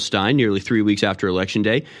by Jill Stein nearly 3 weeks after Election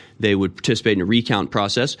Day. They would participate in a recount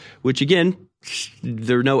process, which, again,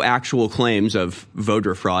 there are no actual claims of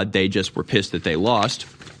voter fraud. They just were pissed that they lost.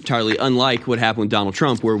 Entirely unlike what happened with Donald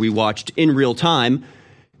Trump, where we watched in real time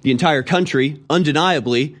the entire country,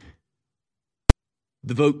 undeniably,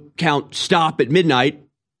 the vote count stop at midnight,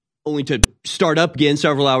 only to start up again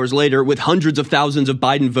several hours later with hundreds of thousands of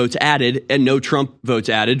Biden votes added and no Trump votes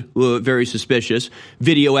added. Very suspicious.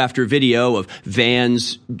 Video after video of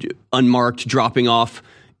vans unmarked dropping off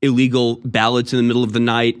illegal ballots in the middle of the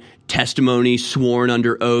night, testimony sworn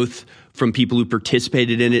under oath from people who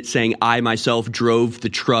participated in it saying, I myself drove the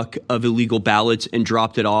truck of illegal ballots and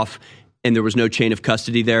dropped it off, and there was no chain of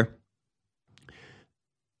custody there.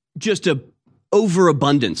 Just a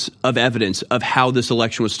overabundance of evidence of how this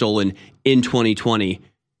election was stolen in 2020.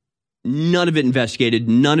 None of it investigated,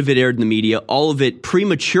 none of it aired in the media, all of it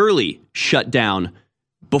prematurely shut down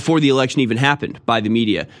before the election even happened by the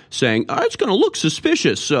media, saying, it's going to look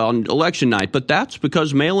suspicious on election night, but that's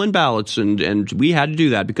because mail-in ballots, and we had to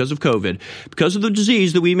do that because of COVID. Because of the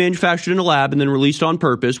disease that we manufactured in a lab and then released on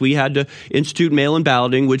purpose, we had to institute mail-in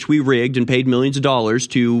balloting, which we rigged and paid millions of dollars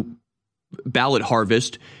to ballot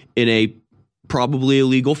harvest in a probably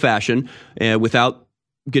illegal fashion without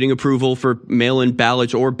getting approval for mail-in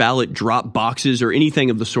ballots or ballot drop boxes or anything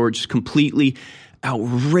of the sort. Just completely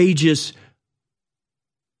outrageous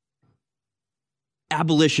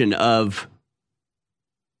abolition of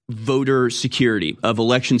voter security, of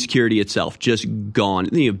election security itself, just gone.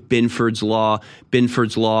 Binford's Law.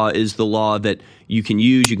 Binford's Law is the law that you can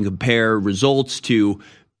use. You can compare results to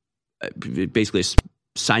basically a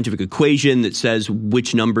scientific equation that says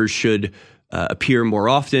which numbers should appear more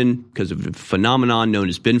often because of a phenomenon known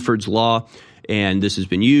as Binford's Law. And this has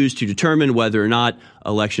been used to determine whether or not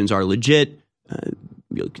elections are legit.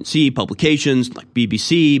 You can see publications like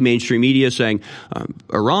BBC, mainstream media saying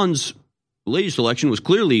Iran's latest election was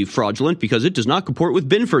clearly fraudulent because it does not comport with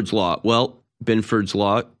Binford's Law. Well, Binford's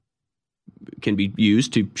Law can be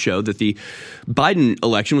used to show that the Biden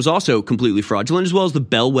election was also completely fraudulent, as well as the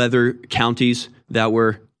bellwether counties that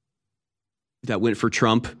went for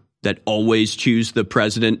Trump, that always choose the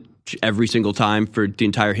president every single time for the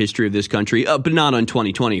entire history of this country, but not on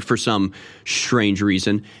 2020 for some strange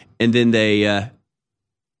reason. And then they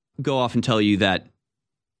go off and tell you that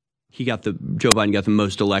Joe Biden got the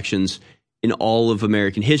most elections in all of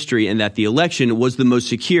American history, and that the election was the most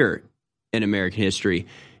secure in American history.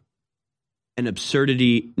 An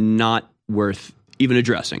absurdity not worth even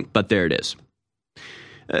addressing, but there it is.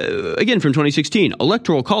 Again, from 2016,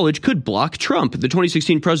 Electoral College could block Trump. The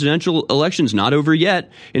 2016 presidential election's not over yet.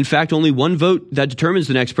 In fact, only one vote that determines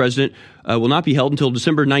the next president will not be held until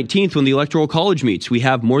December 19th when the Electoral College meets. We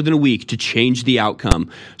have more than a week to change the outcome.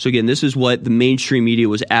 So again, this is what the mainstream media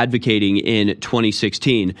was advocating in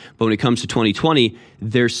 2016. But when it comes to 2020,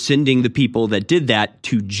 they're sending the people that did that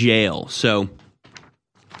to jail. So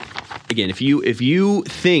again, if you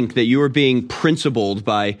think that you are being principled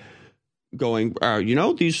by going,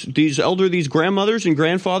 these grandmothers and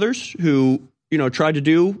grandfathers who, tried to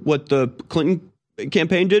do what the Clinton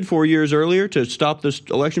campaign did 4 years earlier to stop this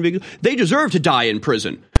election, they deserve to die in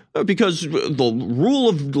prison because the rule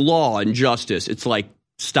of law and justice. It's like,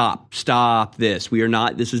 stop this.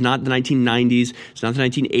 This is not the 1990s. It's not the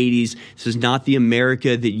 1980s. This is not the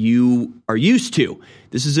America that you are used to.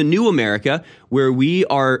 This is a new America where we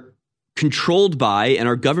are controlled by, and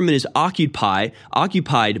our government is occupied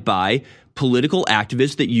by political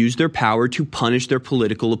activists that use their power to punish their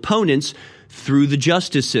political opponents through the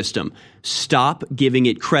justice system. Stop giving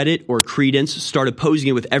it credit or credence. Start opposing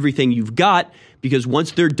it with everything you've got, because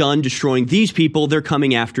once they're done destroying these people, they're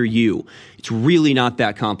coming after you. It's really not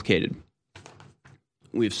that complicated.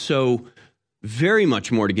 We have so very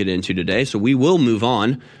much more to get into today, so we will move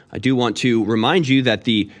on. I do want to remind you that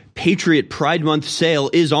the Patriot Pride Month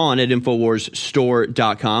sale is on at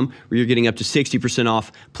InfoWarsStore.com, where you're getting up to 60%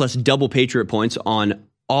 off plus double Patriot points on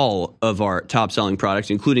all of our top-selling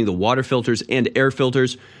products, including the water filters and air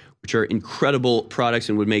filters, which are incredible products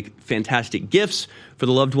and would make fantastic gifts for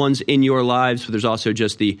the loved ones in your lives. But there's also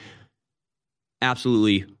just the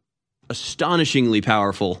absolutely astonishingly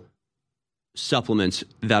powerful supplements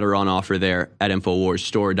that are on offer there at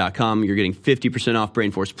InfoWarsStore.com. You're getting 50% off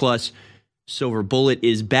BrainForce Plus. Silver Bullet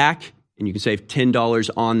is back, and you can save $10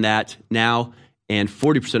 on that now, and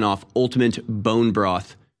 40% off Ultimate Bone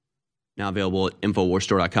Broth, now available at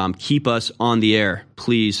InfoWarsStore.com. Keep us on the air,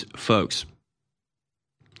 please, folks.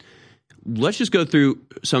 Let's just go through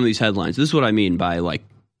some of these headlines. This is what I mean by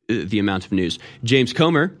the amount of news. James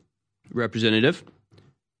Comer, representative,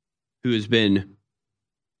 who has been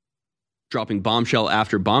dropping bombshell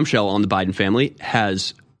after bombshell on the Biden family,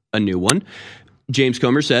 has a new one. James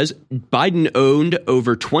Comer says Biden owned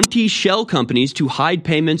over 20 shell companies to hide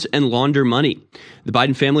payments and launder money. The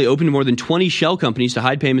Biden family opened more than 20 shell companies to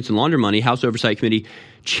hide payments and launder money, House Oversight Committee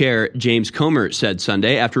Chair James Comer said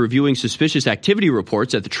Sunday. After reviewing suspicious activity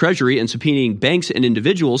reports at the Treasury and subpoenaing banks and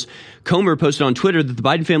individuals, Comer posted on Twitter that the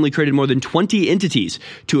Biden family created more than 20 entities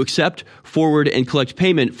to accept, forward, and collect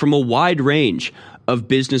payment from a wide range of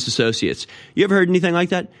business associates. You ever heard anything like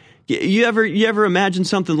that? You ever imagine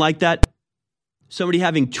something like that? Somebody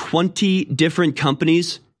having 20 different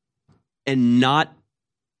companies and not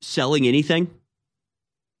selling anything?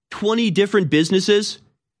 20 different businesses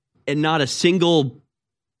and not a single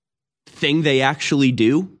thing they actually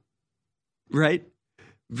do? Right?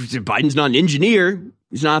 Biden's not an engineer.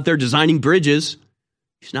 He's not out there designing bridges.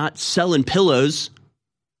 He's not selling pillows.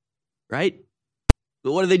 Right?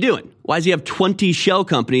 But what are they doing? Why does he have 20 shell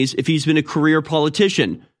companies if he's been a career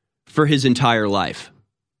politician for his entire life?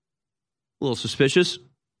 A little suspicious.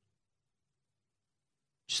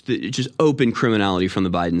 Just open criminality from the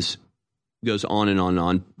Bidens. Goes on and on and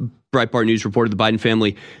on. Breitbart News reported the Biden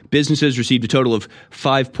family businesses received a total of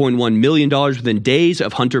 $5.1 million within days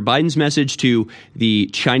of Hunter Biden's message to the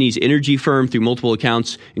Chinese energy firm through multiple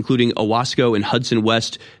accounts, including Owasco and Hudson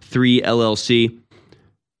West 3 LLC.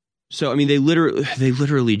 So, I mean, they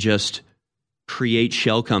literally just create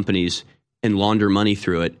shell companies and launder money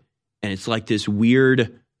through it. And it's like this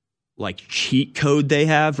weird cheat code they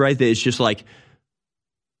have, right? That it's just like,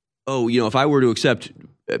 oh, if I were to accept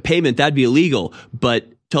payment, that'd be illegal. But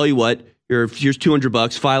tell you what, here's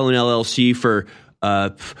 $200, file an LLC for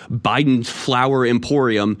Biden's Flower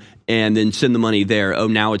Emporium, and then send the money there. Oh,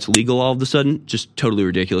 now it's legal all of a sudden? Just totally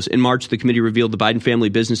ridiculous. In March, the committee revealed the Biden family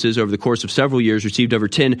businesses over the course of several years received over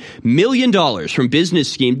 $10 million from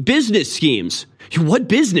business schemes. What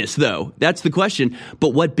business, though? That's the question. But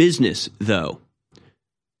what business, though?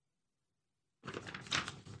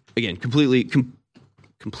 Again, completely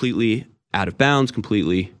out of bounds,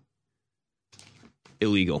 completely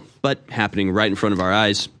illegal, but happening right in front of our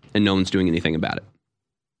eyes, and no one's doing anything about it.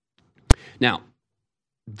 Now,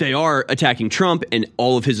 they are attacking Trump and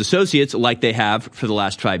all of his associates like they have for the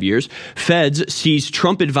last 5 years. Feds seized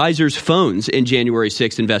Trump advisors' phones in January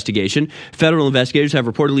 6th investigation. Federal investigators have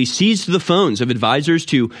reportedly seized the phones of advisors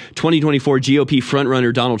to 2024 GOP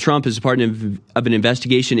frontrunner Donald Trump as a part of an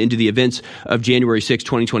investigation into the events of January 6,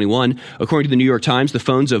 2021. According to the New York Times, the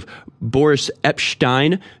phones of Boris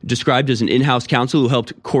Epshteyn, described as an in-house counsel who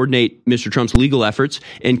helped coordinate Mr. Trump's legal efforts,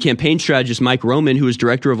 and campaign strategist Mike Roman, who was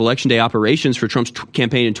director of Election Day operations for Trump's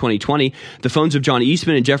campaign in 2020. The phones of John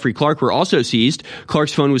Eastman and Jeffrey Clark were also seized.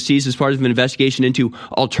 Clark's phone was seized as part of an investigation into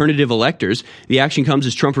alternative electors. The action comes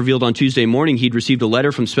as Trump revealed on Tuesday morning he'd received a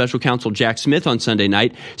letter from special counsel Jack Smith on Sunday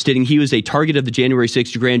night stating he was a target of the January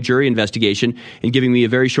 6th grand jury investigation and giving me a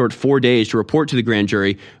very short 4 days to report to the grand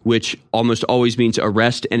jury, which almost always means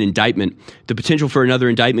arrest and indictment. The potential for another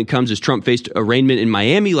indictment comes as Trump faced arraignment in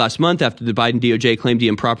Miami last month after the Biden DOJ claimed he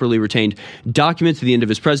improperly retained documents at the end of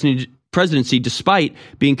his presidency, despite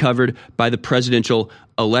being covered by the Presidential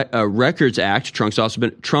Records Act.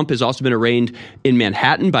 Trump has also been arraigned in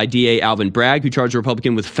Manhattan by DA Alvin Bragg, who charged a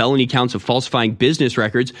Republican with felony counts of falsifying business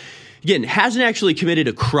records. Again, hasn't actually committed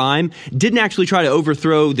a crime, didn't actually try to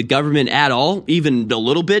overthrow the government at all, even a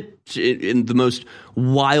little bit. In the most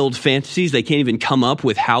wild fantasies, they can't even come up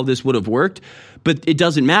with how this would have worked. But it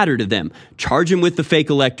doesn't matter to them. Charge him with the fake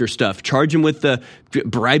elector stuff. Charge him with the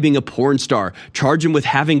bribing a porn star. Charge him with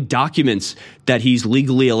having documents that he's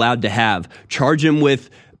legally allowed to have. Charge him with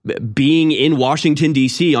being in Washington,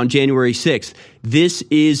 D.C. on January 6th. This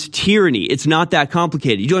is tyranny. It's not that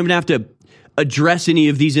complicated. You don't even have to address any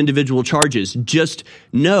of these individual charges. Just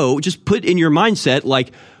put in your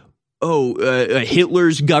mindset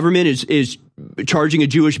Hitler's government is charging a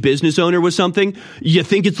Jewish business owner with something. You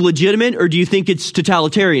think it's legitimate, or do you think it's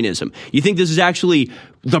totalitarianism? You think this is actually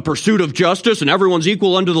the pursuit of justice and everyone's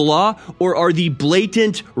equal under the law? Or are the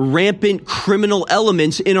blatant, rampant criminal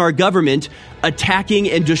elements in our government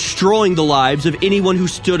attacking and destroying the lives of anyone who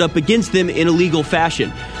stood up against them in a legal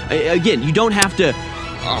fashion? Again, you don't have to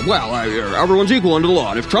everyone's equal under the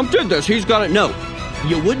law, and if Trump did this, he's got it. No,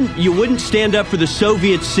 you wouldn't stand up for the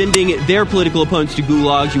Soviets sending their political opponents to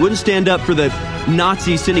gulags. You wouldn't stand up for the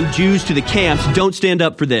Nazis sending Jews to the camps. Don't stand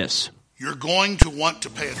up for this. You're going to want to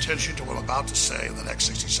pay attention to what I'm about to say in the next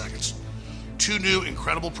 60 seconds. 2 new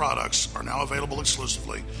incredible products are now available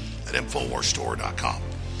exclusively at InfoWarsStore.com.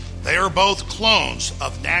 They are both clones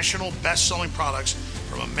of national best-selling products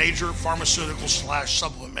from a major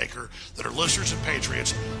pharmaceutical/supplement maker that are listeners and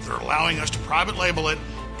patriots that are allowing us to private label it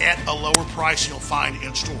at a lower price you'll find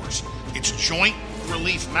in stores. It's Joint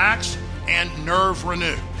Relief Max and Nerve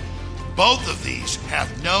Renew. Both of these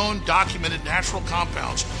have known documented natural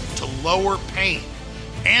compounds to lower pain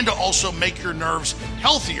and to also make your nerves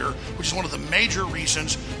healthier, which is one of the major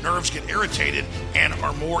reasons nerves get irritated and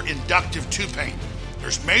are more inductive to pain.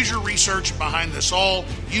 There's major research behind this all.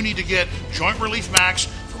 You need to get Joint Relief Max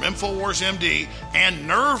from InfoWars MD and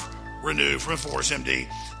Nerve Renew from InfoWars MD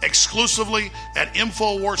exclusively at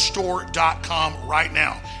InfoWarsStore.com right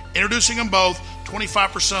now. Introducing them both,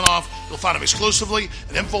 25% off. You'll find them exclusively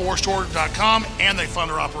at InfoWarsStore.com, and they fund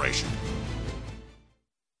our operation.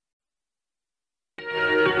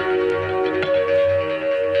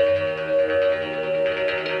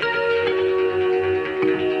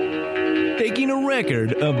 Taking a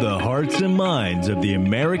record of the hearts and minds of the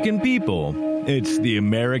American people, it's the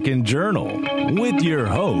American Journal with your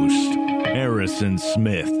host, Harrison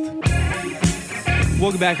Smith.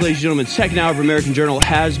 Welcome back, ladies and gentlemen. Second hour of American Journal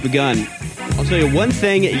has begun. I'll tell you one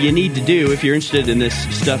thing you need to do if you're interested in this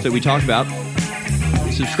stuff that we talk about.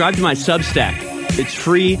 Subscribe to my Substack. It's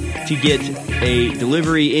free to get a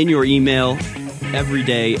delivery in your email every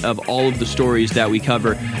day of all of the stories that we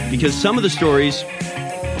cover. Because some of the stories,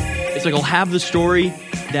 it's like I'll have the story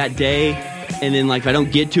that day, and then like if I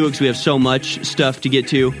don't get to it because we have so much stuff to get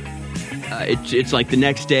to, it's like the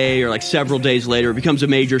next day or like several days later, it becomes a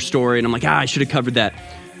major story, and I'm like, I should have covered that.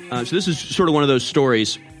 So this is sort of one of those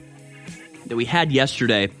stories that we had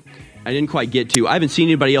yesterday. I didn't quite get to. I haven't seen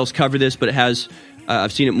anybody else cover this, but it has.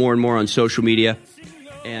 I've seen it more and more on social media,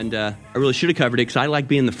 and I really should have covered it because I like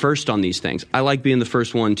being the first on these things. I like being the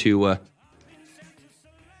first one to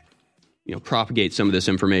propagate some of this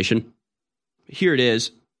information. Here it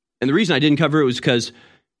is. And the reason I didn't cover it was because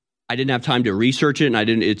I didn't have time to research it,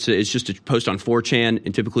 and it's just a post on 4chan,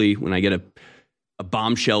 and typically when I get a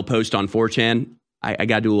bombshell post on 4chan, I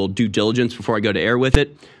got to do a little due diligence before I go to air with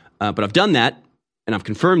it. But I've done that, and I've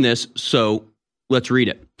confirmed this, so let's read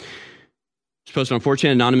it. It's posted on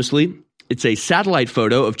 4chan anonymously. It's a satellite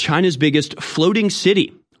photo of China's biggest floating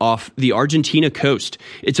city off the Argentina coast.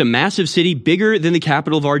 It's a massive city, bigger than the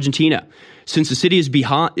capital of Argentina. Since the city is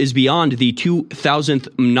beyond the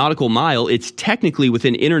 2,000th nautical mile, it's technically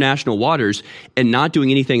within international waters and not doing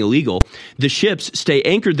anything illegal. The ships stay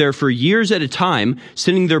anchored there for years at a time,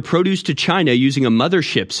 sending their produce to China using a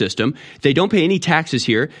mothership system. They don't pay any taxes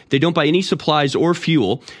here. They don't buy any supplies or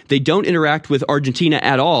fuel. They don't interact with Argentina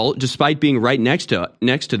at all, despite being right next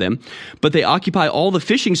to them. But they occupy all the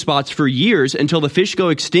fishing spots for years until the fish go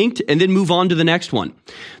extinct and then move on to the next one.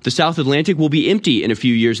 The South Atlantic will be empty in a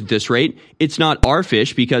few years at this rate. It's not our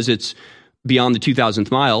fish because it's beyond the 2,000th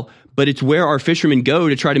mile, but it's where our fishermen go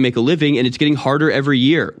to try to make a living, and it's getting harder every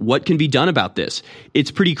year. What can be done about this? It's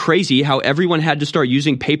pretty crazy how everyone had to start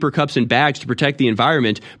using paper cups and bags to protect the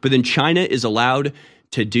environment, but then China is allowed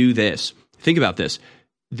to do this. Think about this.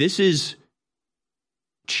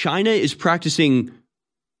 China is practicing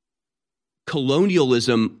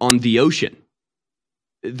colonialism on the ocean.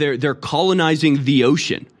 They're colonizing the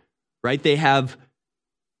ocean, right? They have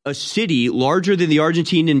a city larger than the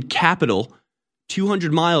Argentinian capital,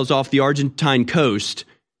 200 miles off the Argentine coast,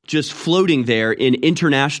 just floating there in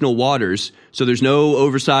international waters. So there's no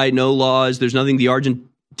oversight, no laws. There's nothing the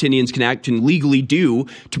Argentinians can legally do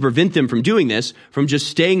to prevent them from doing this, from just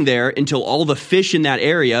staying there until all the fish in that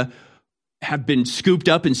area have been scooped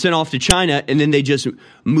up and sent off to China, and then they just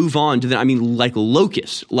move on to like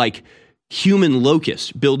locusts, like human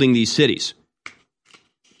locusts building these cities.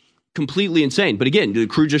 Completely insane. But again, the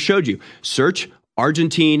crew just showed you. Search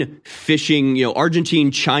Argentine fishing,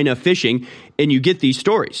 Argentine-China fishing, and you get these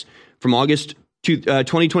stories. From August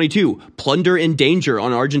 2022, plunder and danger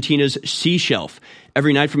on Argentina's sea shelf.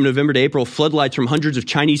 Every night from November to April, floodlights from hundreds of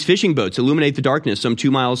Chinese fishing boats illuminate the darkness some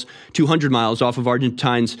 200 miles off of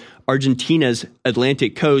Argentina's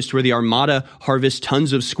Atlantic coast, where the Armada harvests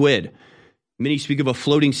tons of squid. Many speak of a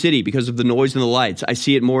floating city because of the noise and the lights. I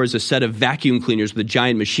see it more as a set of vacuum cleaners with a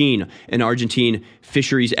giant machine. An Argentine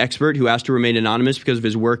fisheries expert who asked to remain anonymous because of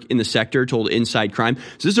his work in the sector told Inside Crime.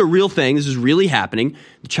 So this is a real thing. This is really happening.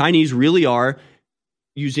 The Chinese really are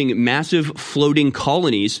using massive floating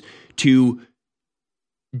colonies to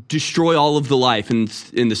destroy all of the life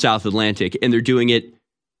in the South Atlantic, and they're doing it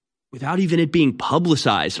without even it being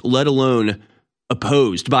publicized, let alone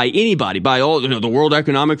opposed by anybody, by all the World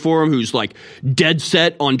Economic Forum, who's like dead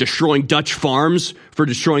set on destroying Dutch farms for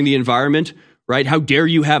destroying the environment, right? How dare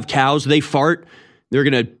you have cows? They fart. They're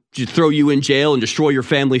going to throw you in jail and destroy your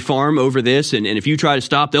family farm over this. And if you try to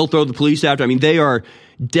stop, they'll throw the police after. I mean, they are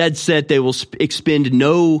dead set. They will expend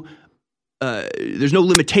there's no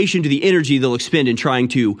limitation to the energy they'll expend in trying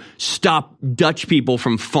to stop Dutch people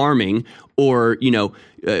from farming, or,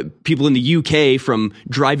 people in the UK from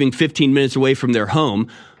driving 15 minutes away from their home.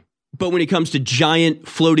 But when it comes to giant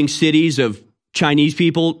floating cities of Chinese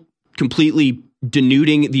people completely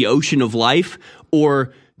denuding the ocean of life,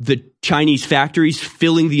 or the Chinese factories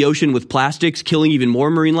filling the ocean with plastics, killing even more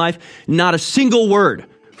marine life, not a single word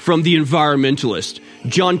from the environmentalist.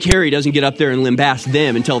 John Kerry doesn't get up there and lambast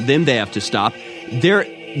them and tell them they have to stop. They're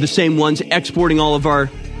the same ones exporting all of our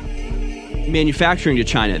manufacturing to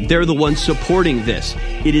China. They're the ones supporting this.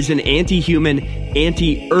 It is an anti-human,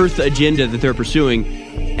 anti-Earth agenda that they're pursuing,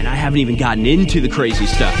 and I haven't even gotten into the crazy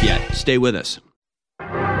stuff yet. Stay with us.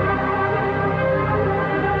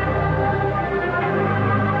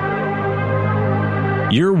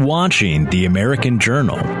 You're watching The American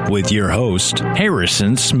Journal with your host,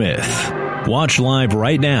 Harrison Smith. Watch live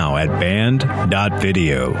right now at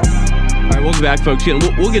band.video. All right, welcome back, folks. Again,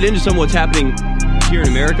 we'll get into some of what's happening here in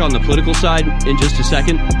America on the political side in just a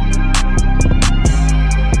second.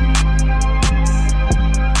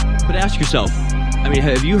 But ask yourself, I mean,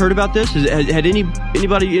 have you heard about this? Had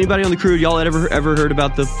anybody on the crew, y'all ever heard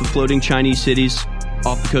about the floating Chinese cities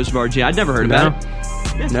off the coast of Argentina? I'd never heard about it.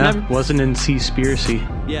 Yeah, never. Wasn't in Seaspiracy.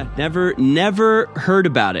 Yeah, never heard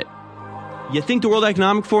about it. You think the World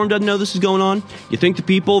Economic Forum doesn't know this is going on? You think the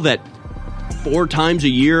people that 4 times a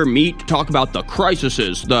year meet to talk about the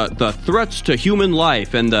crises, the threats to human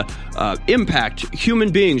life, and the impact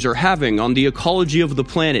human beings are having on the ecology of the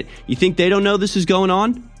planet, you think they don't know this is going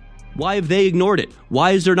on? Why have they ignored it?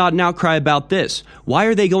 Why is there not an outcry about this? Why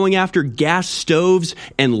are they going after gas stoves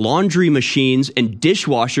and laundry machines and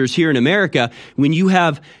dishwashers here in America when you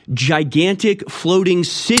have gigantic floating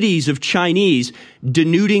cities of Chinese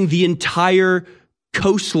denuding the entire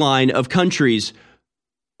coastline of countries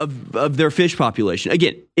of their fish population?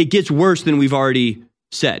 Again, it gets worse than we've already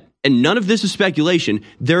said. And none of this is speculation.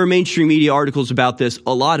 There are mainstream media articles about this,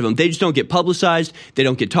 a lot of them. They just don't get publicized. They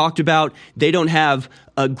don't get talked about. They don't have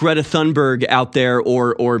a Greta Thunberg out there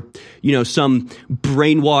or some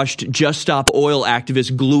brainwashed Just Stop Oil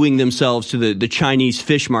activist gluing themselves to the Chinese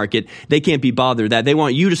fish market. They can't be bothered that. They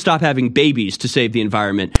want you to stop having babies to save the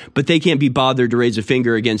environment, but they can't be bothered to raise a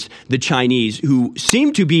finger against the Chinese, who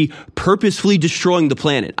seem to be purposefully destroying the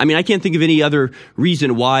planet. I mean, I can't think of any other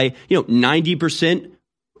reason why, 90%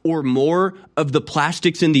 or more of the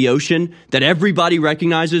plastics in the ocean that everybody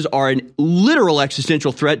recognizes are a literal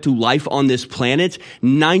existential threat to life on this planet,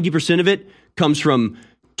 90% of it comes from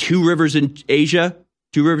 2 rivers in Asia,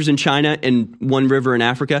 2 rivers in China, and 1 river in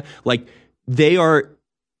Africa. Like, they are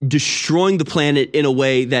destroying the planet in a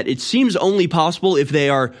way that it seems only possible if they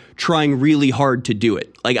are trying really hard to do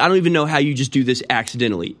it. Like, I don't even know how you just do this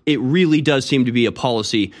accidentally. It really does seem to be a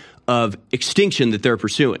policy of extinction that they're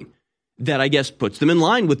pursuing, that I guess puts them in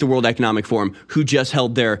line with the World Economic Forum, who just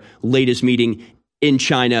held their latest meeting in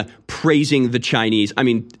China praising the Chinese. I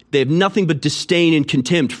mean, they have nothing but disdain and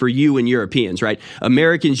contempt for you and Europeans, right?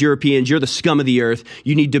 Americans, Europeans, you're the scum of the earth.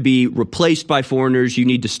 You need to be replaced by foreigners. You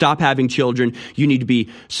need to stop having children. You need to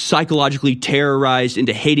be psychologically terrorized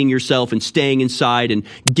into hating yourself and staying inside and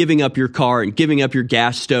giving up your car and giving up your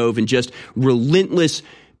gas stove and just relentless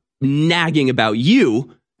nagging about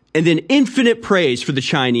you. And then infinite praise for the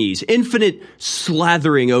Chinese, infinite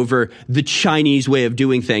slathering over the Chinese way of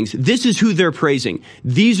doing things. This is who they're praising.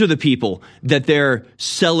 These are the people that they're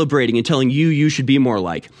celebrating and telling you should be more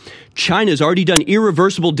like. China's already done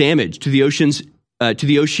irreversible damage to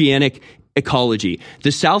the oceanic ecology.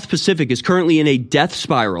 The South Pacific is currently in a death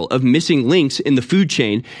spiral of missing links in the food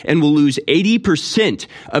chain and will lose 80%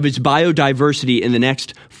 of its biodiversity in the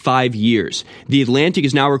next 5 years. The Atlantic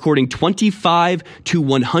is now recording 25 to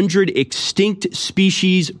 100 extinct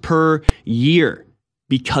species per year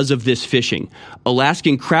because of this fishing.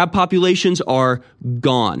 Alaskan crab populations are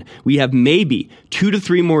gone. We have maybe 2 to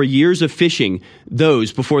 3 more years of fishing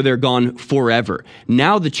those before they're gone forever.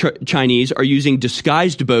 Now the Chinese are using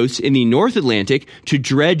disguised boats in the North Atlantic to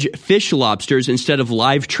dredge fish lobsters instead of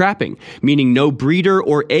live trapping, meaning no breeder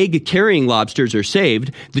or egg-carrying lobsters are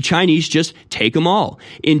saved. The Chinese just take them all.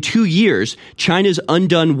 In 2 years, China's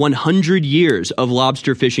undone 100 years of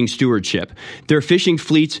lobster fishing stewardship. Their fishing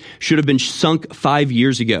fleets should have been sunk 5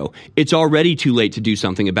 years ago. It's already too late to do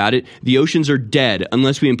something about it. The oceans are dead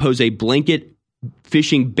unless we impose a blanket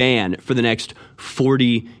fishing ban for the next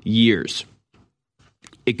 40 years.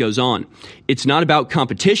 It goes on. It's not about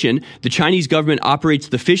competition. The Chinese government operates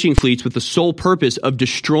the fishing fleets with the sole purpose of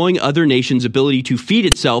destroying other nations' ability to feed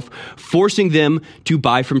itself, forcing them to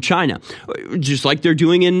buy from China. Just like they're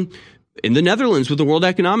doing in the Netherlands with the World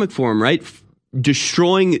Economic Forum, right?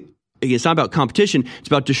 Destroying. It's not about competition. It's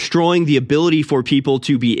about destroying the ability for people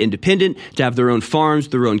to be independent, to have their own farms,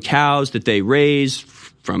 their own cows that they raise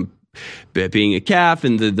from being a calf,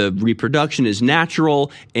 and the reproduction is natural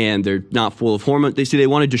and they're not full of hormones. They say they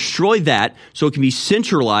want to destroy that so it can be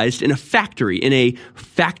centralized in a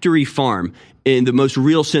factory farm in the most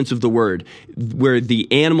real sense of the word, where the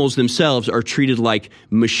animals themselves are treated like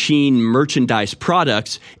machine merchandise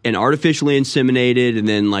products and artificially inseminated. And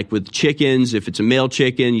then like with chickens, if it's a male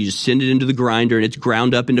chicken, you just send it into the grinder and it's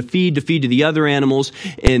ground up into feed to the other animals.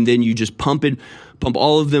 And then you just pump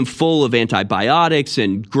all of them full of antibiotics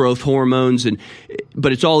and growth hormones,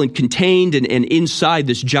 but it's all contained and inside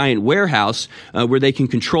this giant warehouse where they can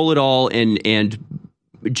control it all and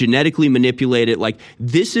genetically manipulate it. Like,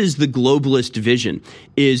 this is the globalist vision,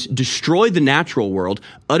 is destroy the natural world,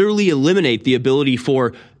 utterly eliminate the ability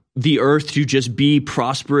for the earth to just be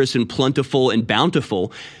prosperous and plentiful and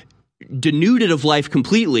bountiful, denude it of life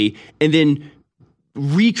completely, and then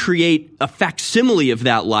recreate a facsimile of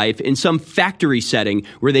that life in some factory setting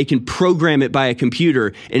where they can program it by a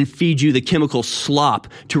computer and feed you the chemical slop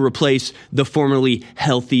to replace the formerly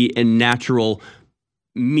healthy and natural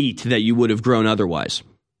meat that you would have grown otherwise.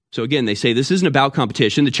 So again, they say this isn't about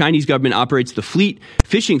competition. The Chinese government operates the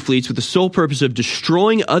fishing fleets with the sole purpose of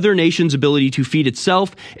destroying other nations' ability to feed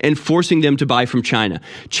itself and forcing them to buy from China.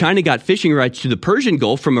 China got fishing rights to the Persian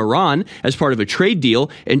Gulf from Iran as part of a trade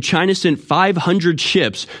deal, and China sent 500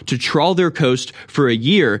 ships to trawl their coast for a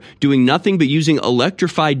year, doing nothing but using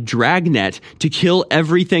electrified dragnet to kill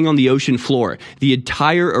everything on the ocean floor. The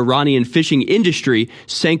entire Iranian fishing industry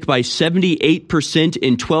sank by 78%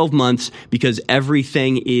 in 12 months because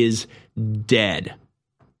everything is dead.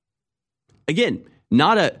 Again,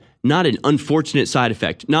 not an unfortunate side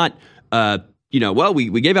effect. Not,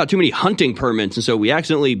 we gave out too many hunting permits, and so we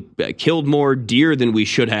accidentally killed more deer than we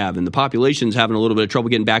should have, and the population's having a little bit of trouble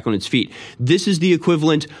getting back on its feet. This is the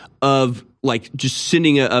equivalent of like just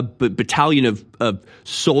sending a battalion of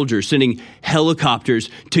soldiers, sending helicopters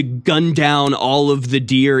to gun down all of the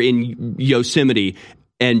deer in Yosemite,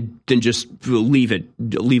 and then just leave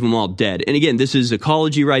them all dead. And again, this is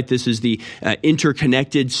ecology, right? This is the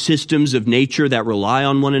interconnected systems of nature that rely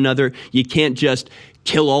on one another. You can't just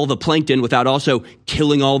kill all the plankton without also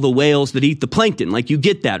killing all the whales that eat the plankton. Like, you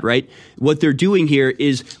get that, right? What they're doing here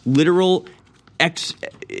is literal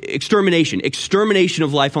extermination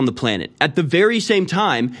of life on the planet. At the very same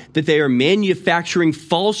time that they are manufacturing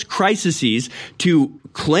false crises to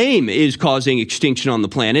claim is causing extinction on the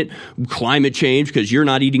planet. Climate change because you're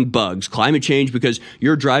not eating bugs. Climate change because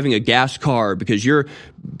you're driving a gas car, because you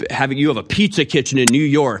have a pizza kitchen in New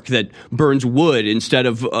York that burns wood instead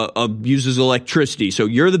of uses electricity. So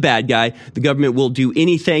you're the bad guy. The government will do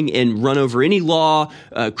anything and run over any law,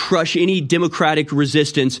 crush any democratic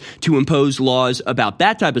resistance to impose laws about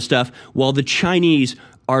that type of stuff, while the Chinese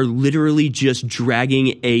are literally just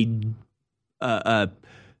dragging a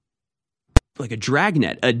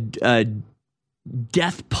dragnet, a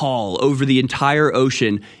death pall over the entire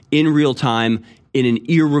ocean in real time in an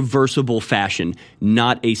irreversible fashion.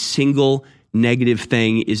 Not a single negative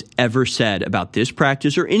thing is ever said about this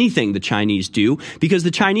practice or anything the Chinese do, because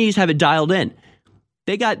the Chinese have it dialed in.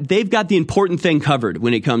 They've got the important thing covered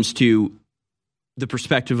when it comes to the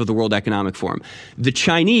perspective of the World Economic Forum. The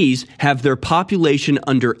Chinese have their population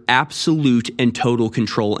under absolute and total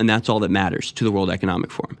control, and that's all that matters to the World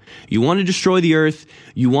Economic Forum. You want to destroy the earth,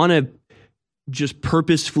 you want to just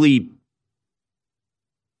purposefully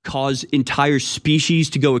cause entire species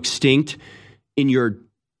to go extinct in your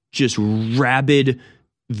just rabid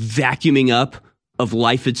vacuuming up of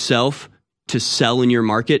life itself to sell in your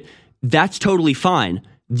market, that's totally fine.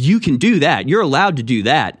 You can do that. You're allowed to do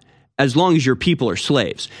that, as long as your people are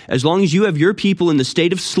slaves. As long as you have your people in the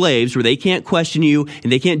state of slaves where they can't question you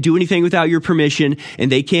and they can't do anything without your permission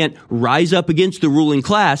and they can't rise up against the ruling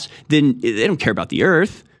class, then they don't care about the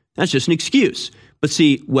earth. That's just an excuse. But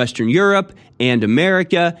see, Western Europe and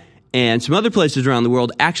America and some other places around the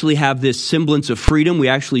world actually have this semblance of freedom. We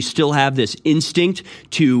actually still have this instinct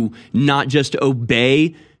to not just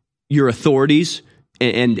obey your authorities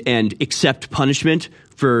and accept punishment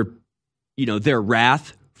for, their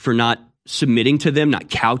wrath, for not submitting to them, not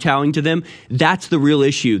kowtowing to them. That's the real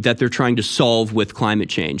issue that they're trying to solve with climate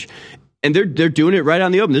change. And they're doing it right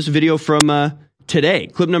on the open. This is a video from today,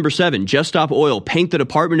 clip number 7, Just Stop Oil, paint the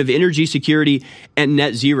Department of Energy Security and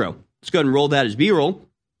net zero. Let's go ahead and roll that as B-roll.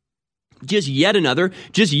 Just yet another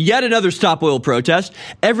Stop Oil protest.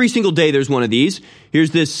 Every single day there's one of these.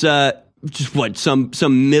 Here's this,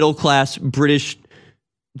 some middle-class British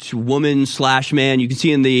woman/man. You can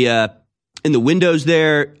see in the windows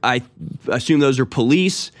there, I assume those are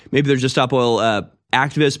police. Maybe they're Just Stop Oil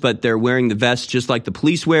activists, but they're wearing the vests just like the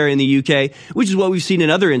police wear in the UK, which is what we've seen in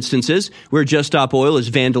other instances where Just Stop Oil is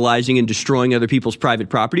vandalizing and destroying other people's private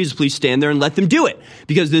properties. Please stand there and let them do it,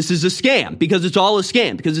 because this is a scam, because it's all a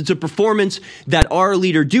scam, because it's a performance that our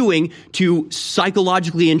elite are doing to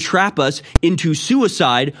psychologically entrap us into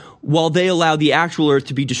suicide while they allow the actual earth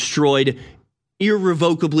to be destroyed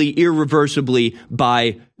irrevocably, irreversibly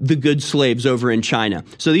by the good slaves over in China.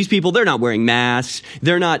 So these people, they're not wearing masks.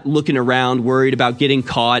 They're not looking around worried about getting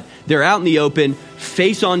caught. They're out in the open,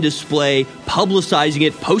 face on display, publicizing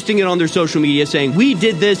it, posting it on their social media, saying, we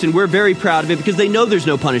did this and we're very proud of it, because they know there's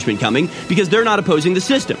no punishment coming, because they're not opposing the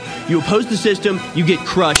system. You oppose the system, you get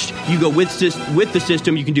crushed. You go with the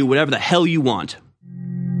system, you can do whatever the hell you want.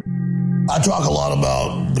 I talk a lot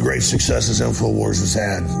about the great successes InfoWars has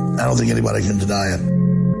had. I don't think anybody can deny it.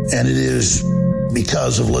 And it is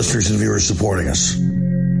because of listeners and viewers supporting us.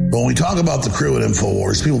 But when we talk about the crew at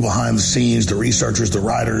InfoWars, people behind the scenes, the researchers, the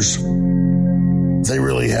writers, they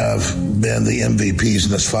really have been the MVPs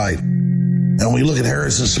in this fight. And when we look at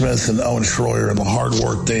Harrison Smith and Owen Schroyer and the hard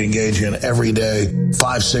work they engage in every day,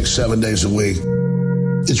 5, 6, 7 days a week,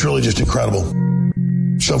 it's really just incredible.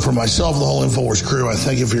 So for myself and the whole InfoWars crew, I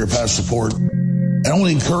thank you for your past support. And I want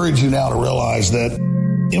to encourage you now to realize that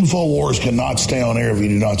InfoWars cannot stay on air if you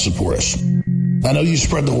do not support us. I know you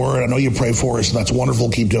spread the word. I know you pray for us, and that's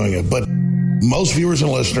wonderful. Keep doing it. But most viewers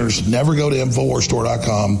and listeners never go to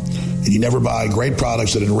InfoWarsStore.com, and you never buy great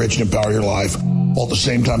products that enrich and empower your life while at the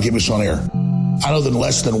same time keep us on air. I know that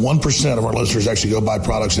less than 1% of our listeners actually go buy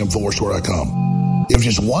products at InfoWarsStore.com. If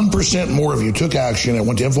just 1% more of you took action and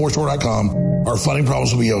went to InfoWarsStore.com, our funding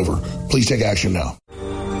problems will be over. Please take action now.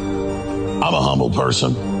 I'm a humble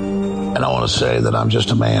person, and I want to say that I'm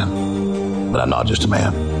just a man, but I'm not just a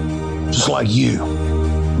man. Just like you,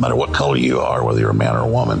 no matter what color you are, whether you're a man or a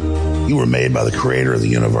woman, you were made by the creator of the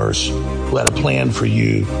universe, who had a plan for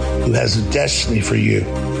you, who has a destiny for you.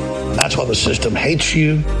 That's why the system hates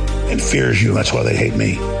you and fears you, and that's why they hate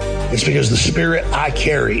me. It's because the spirit I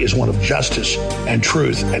carry is one of justice and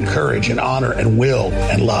truth and courage and honor and will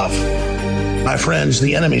and love. My friends,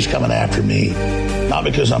 the enemy's coming after me, not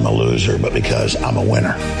because I'm a loser, but because I'm a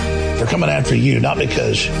winner. They're coming after you, not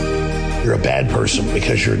because you're a bad person,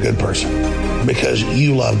 because you're a good person, because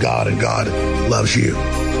you love God and God loves you.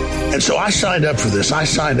 And so I signed up for this. I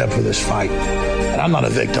signed up for this fight. And I'm not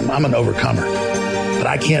a victim. I'm an overcomer. But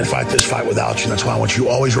I can't fight this fight without you. That's why I want you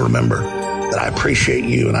always to remember that I appreciate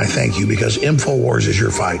you and I thank you, because InfoWars is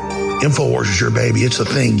your fight. InfoWars is your baby. It's the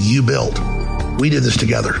thing you built. We did this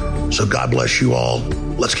together. So God bless you all.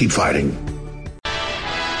 Let's keep fighting.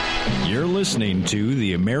 You're listening to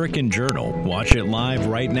The American Journal. Watch it live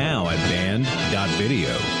right now at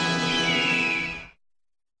band.video.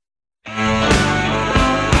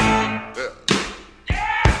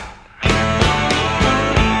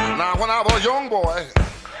 Now, when I was a young boy. All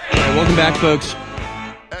right, welcome back, folks.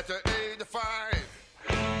 At the age of 5.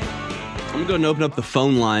 I'm going to go and open up the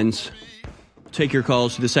phone lines. Take your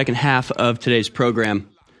calls to the second half of today's program.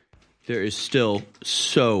 There is still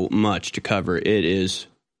so much to cover. It is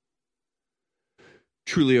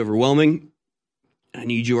truly overwhelming. I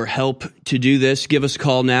need your help to do this. Give us a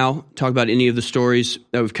call now. Talk about any of the stories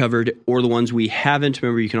that we've covered or the ones we haven't.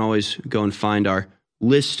 Remember, you can always go and find our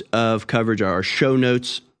list of coverage, our show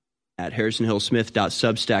notes at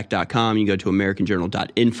harrisonhillsmith.substack.com. You can go to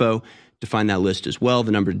americanjournal.info to find that list as well.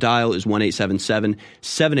 The number to dial is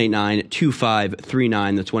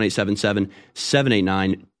 1-877-789-2539. That's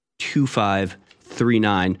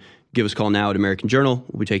 1-877-789-2539. Give us a call now at American Journal.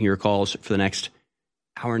 We'll be taking your calls for the next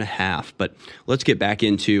hour and a half. But let's get back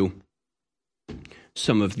into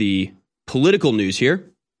some of the political news here.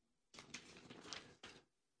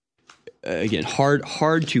 Again,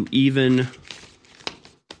 hard to even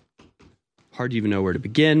know where to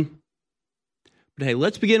begin. But hey,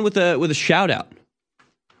 let's begin with a shout out.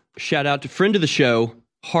 Shout out to friend of the show,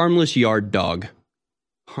 Harmless Yard Dog.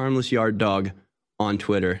 Harmless Yard Dog on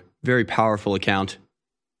Twitter. Very powerful account.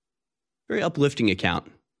 Very uplifting account.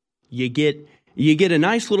 You get a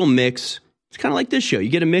nice little mix. It's kind of like this show. You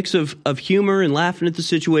get a mix of humor and laughing at the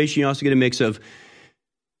situation. You also get a mix of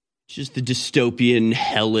just the dystopian,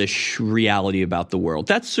 hellish reality about the world.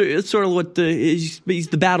 That's sort of what he's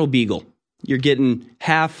the battle beagle. You're getting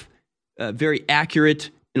half very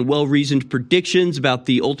accurate and well-reasoned predictions about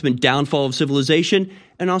the ultimate downfall of civilization,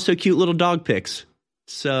 and also cute little dog pics.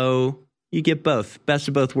 So you get both. Best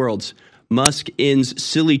of both worlds. Musk ends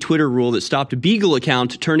silly Twitter rule that stopped a Beagle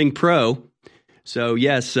account turning pro. So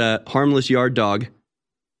yes, Harmless Yard Dog,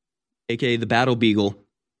 a.k.a. the Battle Beagle,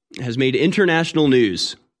 has made international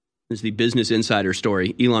news. This is the Business Insider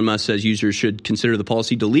story. Elon Musk says users should consider the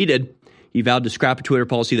policy deleted. He vowed to scrap a Twitter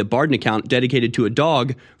policy that barred an account dedicated to a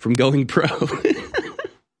dog from going pro.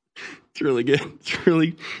 It's really good.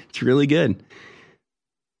 It's really good.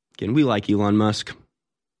 Again, we like Elon Musk.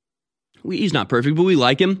 He's not perfect, but we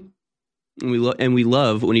like him. And we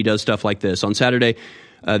love when he does stuff like this. On Saturday,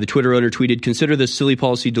 the Twitter owner tweeted, "Consider this silly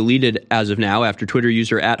policy deleted as of now," after Twitter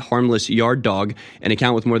user @HarmlessYardDog, an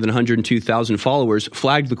account with more than 102,000 followers,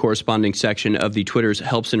 flagged the corresponding section of the Twitter's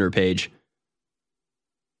Help Center page,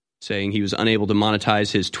 saying he was unable to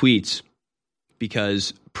monetize his tweets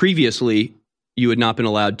because previously you had not been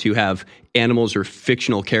allowed to have animals or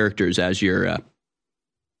fictional characters as your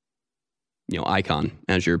icon,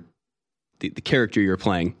 as the character you're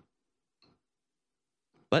playing.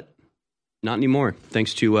 But not anymore,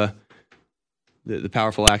 thanks to the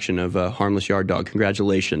powerful action of Harmless Yard Dog.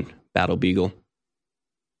 Congratulations, Battle Beagle.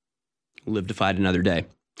 Live to fight another day.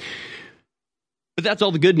 But that's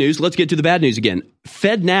all the good news. Let's get to the bad news again.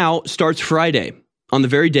 FedNow starts Friday, on the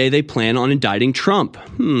very day they plan on indicting Trump.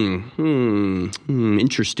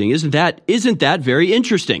 Interesting. Isn't that very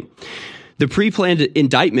interesting? The pre-planned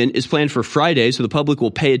indictment is planned for Friday, so the public will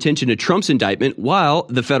pay attention to Trump's indictment while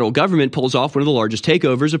the federal government pulls off one of the largest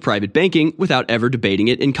takeovers of private banking without ever debating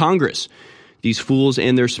it in Congress. These fools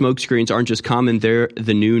and their smokescreens aren't just common, they're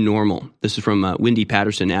the new normal. This is from Wendy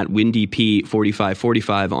Patterson at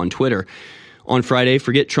WindyP4545 on Twitter. On Friday,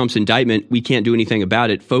 forget Trump's indictment. We can't do anything about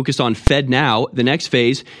it. Focus on FedNow, the next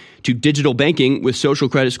phase to digital banking with social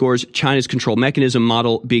credit scores, China's control mechanism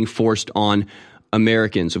model being forced on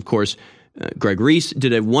Americans. Of course, Greg Reese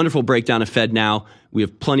did a wonderful breakdown of FedNow. We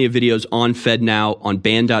have plenty of videos on FedNow, on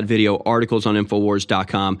band.video, articles on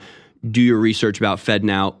Infowars.com. Do your research about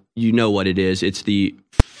FedNow. You know what it is. It's the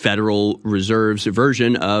Federal Reserve's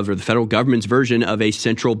version of, or the federal government's version of, a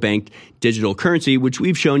central bank digital currency, which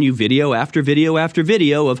we've shown you video after video after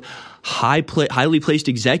video of highly placed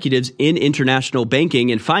executives in international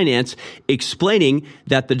banking and finance explaining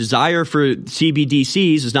that the desire for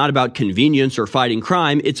CBDCs is not about convenience or fighting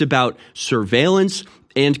crime. It's about surveillance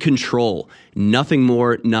and control. Nothing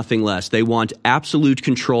more, nothing less. They want absolute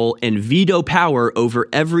control and veto power over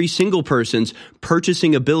every single person's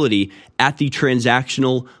purchasing ability at the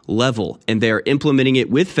transactional level. And they are implementing it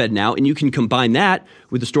with FedNow. And you can combine that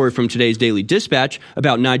with the story from today's Daily Dispatch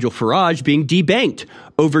about Nigel Farage being debanked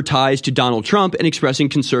over ties to Donald Trump and expressing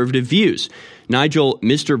conservative views. Nigel,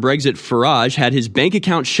 Mr. Brexit Farage, had his bank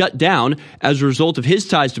account shut down as a result of his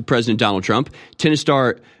ties to President Donald Trump. Tennis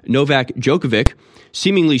star Novak Djokovic,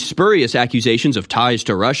 seemingly spurious accusations of ties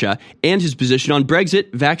to Russia, and his position on Brexit,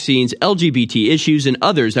 vaccines, LGBT issues, and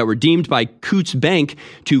others that were deemed by Coutts Bank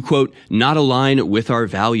to, quote, not align with our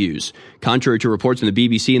values. Contrary to reports in the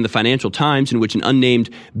BBC and the Financial Times, in which an unnamed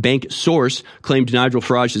bank source claimed Nigel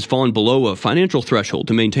Farage has fallen below a financial threshold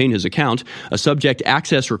to maintain his account, a subject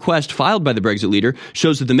access request filed by the Brexit leader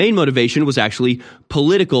shows that the main motivation was actually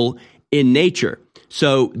political in nature.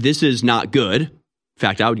 So this is not good. In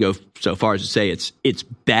fact, I would go so far as to say it's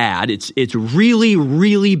bad. It's really,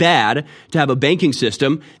 really bad to have a banking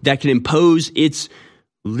system that can impose its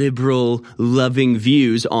liberal, loving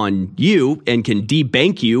views on you and can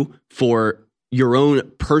debank you for your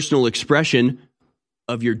own personal expression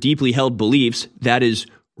of your deeply held beliefs. That is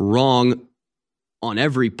wrong on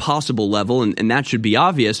every possible level, and that should be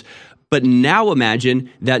obvious. But now imagine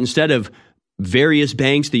that instead of various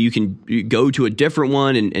banks that you can go to a different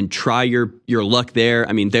one and try your luck there.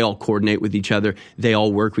 I mean, they all coordinate with each other. They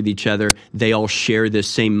all work with each other. They all share this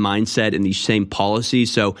same mindset and these same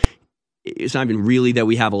policies. So it's not even really that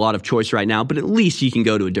we have a lot of choice right now, but at least he can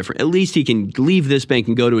leave this bank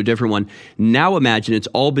and go to a different one. Now imagine it's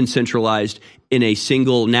all been centralized in a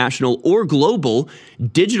single national or global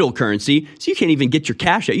digital currency. So you can't even get your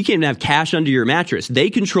cash out. You can't even have cash under your mattress.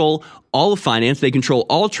 They control all of finance. They control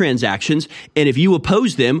all transactions. And if you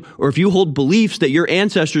oppose them, or if you hold beliefs that your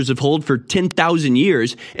ancestors have held for 10,000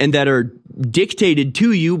 years and that are dictated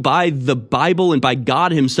to you by the Bible and by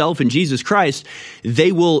God himself and Jesus Christ,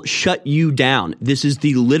 they will shut you down. This is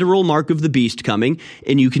the literal mark of the beast coming,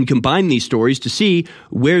 and you can combine these stories to see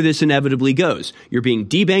where this inevitably goes. You're being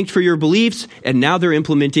debanked for your beliefs, and now they're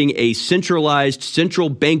implementing a centralized central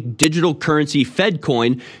bank digital currency Fed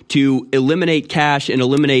coin to eliminate cash and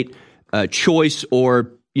eliminate choice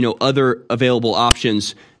or other available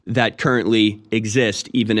options that currently exist,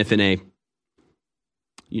 even if in a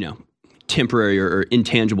temporary or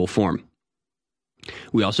intangible form.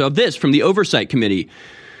 We also have this from the Oversight Committee,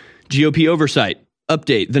 GOP Oversight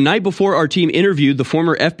update. The night before our team interviewed the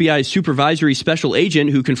former FBI supervisory special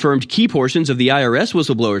agent who confirmed key portions of the IRS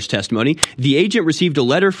whistleblower's testimony, the agent received a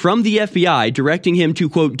letter from the FBI directing him to,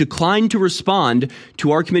 quote, decline to respond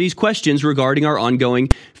to our committee's questions regarding our ongoing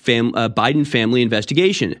Biden family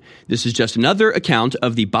investigation. This is just another account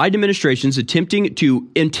of the Biden administration's attempting to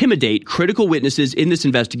intimidate critical witnesses in this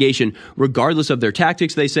investigation. Regardless of their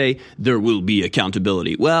tactics, they say there will be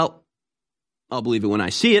accountability. Well, I'll believe it when I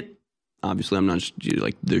see it. Obviously, I'm not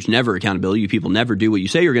like there's never accountability. You people never do what you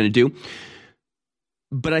say you're going to do.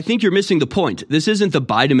 But I think you're missing the point. This isn't the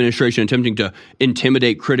Biden administration attempting to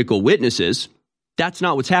intimidate critical witnesses. That's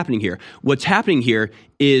not what's happening here. What's happening here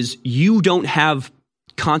is you don't have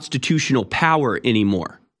constitutional power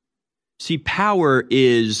anymore. See, power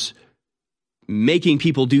is making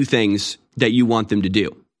people do things that you want them to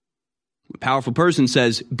do. A powerful person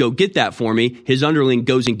says, go get that for me. His underling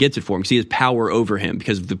goes and gets it for him because he has power over him.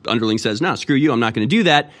 Because if the underling says, no, screw you, I'm not going to do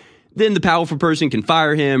that, then the powerful person can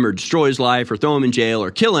fire him or destroy his life or throw him in jail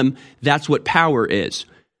or kill him. That's what power is.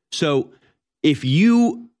 So if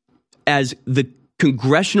you, as the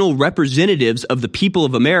congressional representatives of the people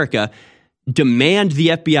of America, demand the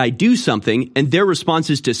FBI do something and their response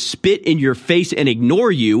is to spit in your face and ignore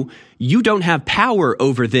you, you don't have power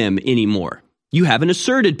over them anymore. You haven't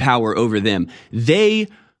asserted power over them. They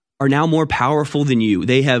are now more powerful than you.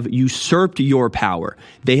 They have usurped your power.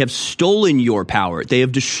 They have stolen your power. They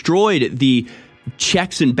have destroyed the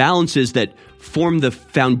checks and balances that form the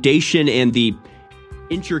foundation and the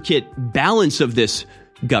intricate balance of this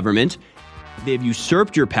government. They have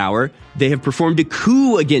usurped your power. They have performed a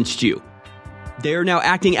coup against you. They are now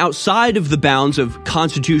acting outside of the bounds of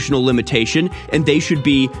constitutional limitation, and they should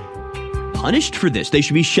be punished for this. They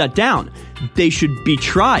should be shut down. They should be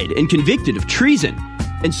tried and convicted of treason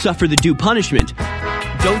and suffer the due punishment.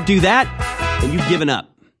 Don't do that, and you've given up.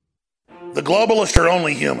 The globalists are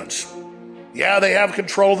only humans. Yeah, they have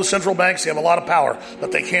control of the central banks. They have a lot of power,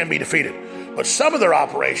 but they can be defeated. But some of their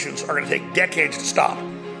operations are going to take decades to stop.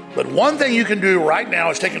 But one thing you can do right now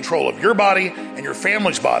is take control of your body and your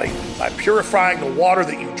family's body by purifying the water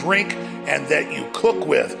that you drink and that you cook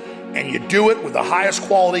with. And you do it with the highest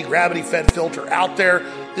quality gravity-fed filter out there.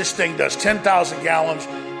 This thing does 10,000 gallons.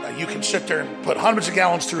 You can sit there and put hundreds of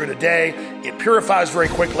gallons through it a day. It purifies very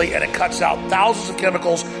quickly, and it cuts out thousands of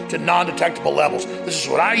chemicals to non-detectable levels. This is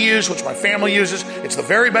what I use, which my family uses. It's the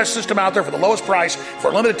very best system out there for the lowest price.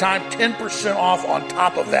 For a limited time, 10% off on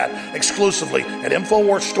top of that, exclusively at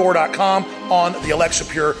InfoWarsStore.com on the Alexa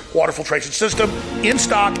Pure water filtration system. In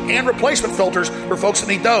stock and replacement filters for folks that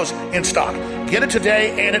need those in stock. Get it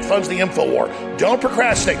today, and it funds the InfoWar. Don't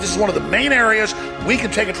procrastinate. This is one of the main areas we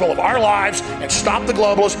can take control of our lives and stop the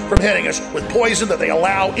globalists from hitting us with poison that they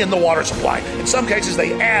allow in the water supply. In some cases,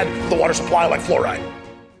 they add to the water supply like fluoride.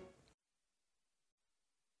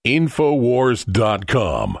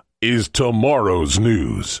 Infowars.com is tomorrow's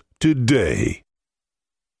news today.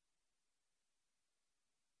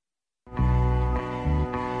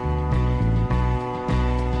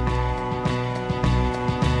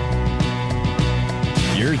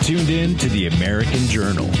 You're tuned in to the American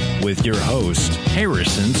Journal with your host,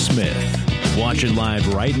 Harrison Smith. Watch it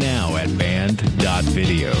live right now at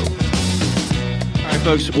band.video. All right,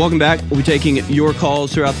 folks, welcome back. We'll be taking your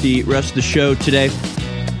calls throughout the rest of the show today.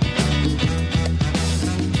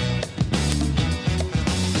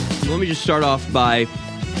 Let me just start off by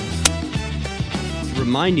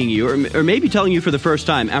reminding you, or maybe telling you for the first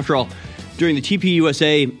time, after all, during the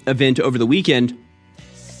TPUSA event over the weekend,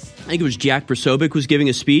 I think it was Jack Prosobic was giving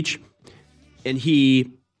a speech, and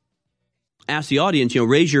he asked the audience,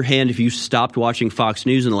 raise your hand if you stopped watching Fox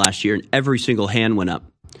News in the last year, and every single hand went up.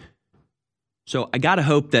 So I got to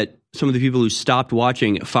hope that some of the people who stopped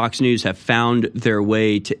watching Fox News have found their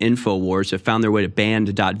way to InfoWars, have found their way to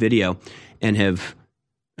band.video, and have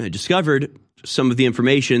discovered some of the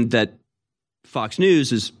information that Fox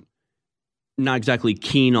News is not exactly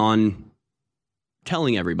keen on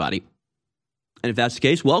telling everybody. And if that's the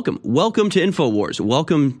case, welcome. Welcome to InfoWars.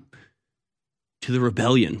 Welcome to the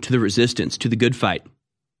rebellion, to the resistance, to the good fight.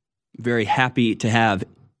 Very happy to have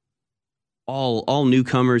all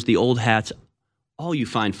newcomers, the old hats, all you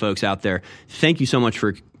fine folks out there. Thank you so much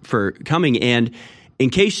for coming. And in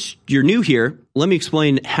case you're new here, let me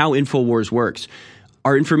explain how InfoWars works.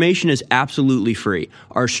 Our information is absolutely free.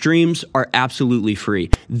 Our streams are absolutely free.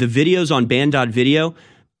 The videos on band.video,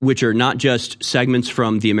 which are not just segments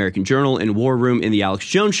from the American Journal and War Room and the Alex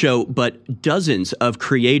Jones Show, but dozens of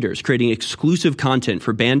creators creating exclusive content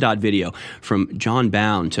for band.video, from John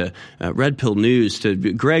Bound to Red Pill News to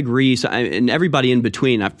Greg Reese and everybody in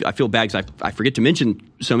between. I feel bad because I forget to mention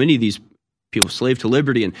so many of these people, Slave to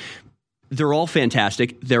Liberty, and they're all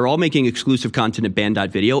fantastic. They're all making exclusive content at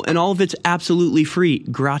band.video, and all of it's absolutely free,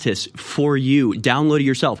 gratis for you. Download it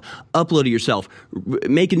yourself, upload it yourself,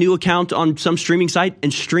 make a new account on some streaming site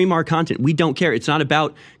and stream our content. We don't care. It's not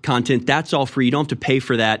about content. That's all free. You don't have to pay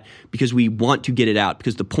for that because we want to get it out,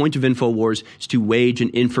 because the point of InfoWars is to wage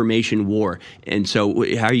an information war. And so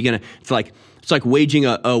how are you going to – it's like waging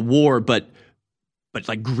a war, but it's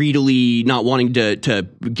like greedily not wanting to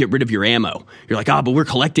get rid of your ammo. You're like, but we're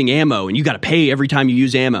collecting ammo and you got to pay every time you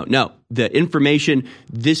use ammo. No, the information,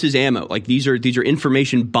 this is ammo. Like these are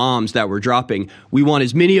information bombs that we're dropping. We want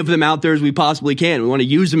as many of them out there as we possibly can. We want to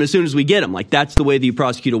use them as soon as we get them. Like that's the way that you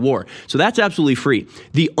prosecute a war. So that's absolutely free.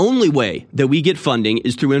 The only way that we get funding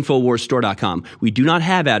is through InfoWarsStore.com. We do not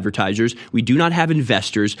have advertisers. We do not have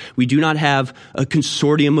investors. We do not have a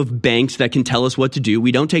consortium of banks that can tell us what to do.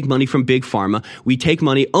 We don't take money from Big Pharma. We take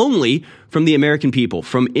money only from the American people,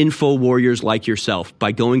 from info warriors like yourself,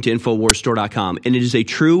 by going to InfoWarsStore.com. And it is a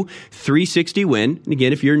true 360 win. And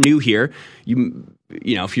again, if you're new here,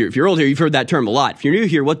 if you're old here, you've heard that term a lot. If you're new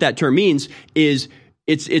here, what that term means is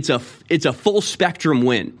it's a full spectrum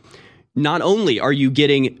win. Not only are you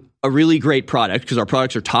getting a really great product, because our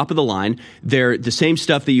products are top of the line, they're the same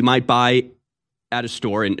stuff that you might buy at a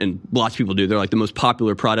store, and lots of people do. They're like the most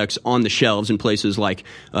popular products on the shelves in places like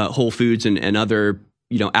Whole Foods and other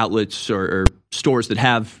outlets or stores that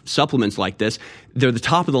have supplements like this. They're the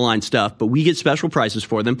top of the line stuff, but we get special prices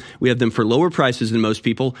for them. We have them for lower prices than most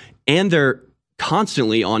people, and they're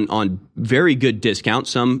constantly on very good discount,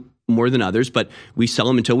 some more than others, but we sell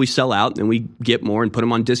them until we sell out, and we get more and put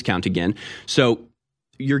them on discount again. So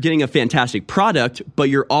you're getting a fantastic product, but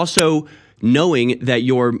you're also knowing that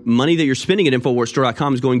your money that you're spending at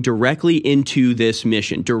InfoWarsStore.com is going directly into this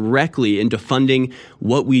mission, directly into funding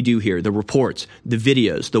what we do here, the reports, the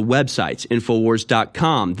videos, the websites,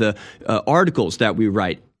 Infowars.com, the articles that we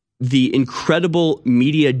write. The incredible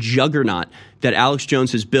media juggernaut that Alex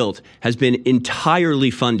Jones has built has been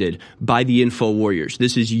entirely funded by the Info Warriors.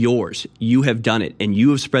 This is yours. You have done it, and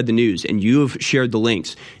you have spread the news, and you have shared the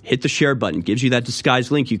links. Hit the share button. Gives you that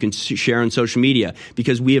disguised link you can share on social media,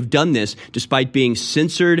 because we have done this despite being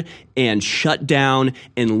censored and shut down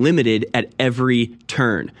and limited at every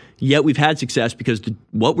turn. Yet we've had success because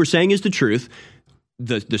what we're saying is the truth.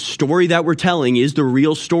 The story that we're telling is the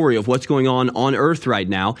real story of what's going on Earth right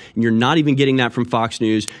now. And you're not even getting that from Fox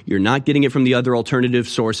News. You're not getting it from the other alternative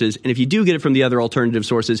sources. And if you do get it from the other alternative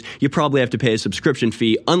sources, you probably have to pay a subscription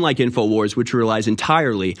fee, unlike InfoWars, which relies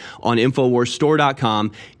entirely on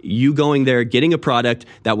InfoWarsStore.com. You going there, getting a product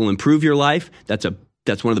that will improve your life. That's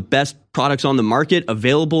one of the best products on the market,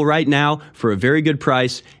 available right now for a very good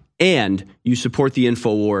price. And you support the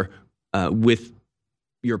InfoWar with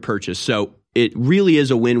your purchase. So it really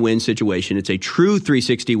is a win-win situation. It's a true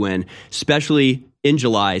 360 win, especially in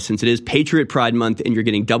July, since it is Patriot Pride Month, and you're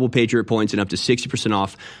getting double Patriot points and up to 60%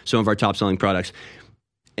 off some of our top-selling products.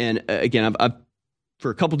 And again, I've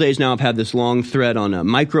for a couple days now, I've had this long thread on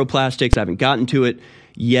microplastics. I haven't gotten to it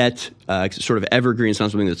yet. It's sort of evergreen. It's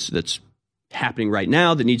not something that's happening right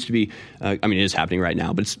now that needs to be. It is happening right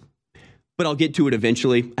now, but I'll get to it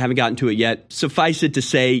eventually. I haven't gotten to it yet. Suffice it to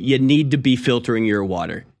say, you need to be filtering your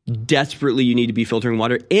water. Desperately, you need to be filtering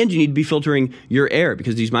water, and you need to be filtering your air,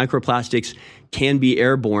 because these microplastics can be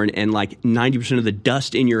airborne, and like 90% of the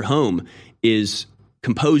dust in your home is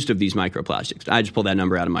composed of these microplastics. I just pulled that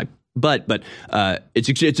number out of my butt, but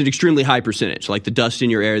it's an extremely high percentage. Like the dust in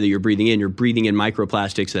your air that you're breathing in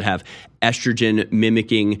microplastics that have estrogen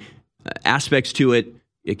mimicking aspects to it.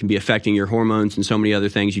 It can be affecting your hormones and so many other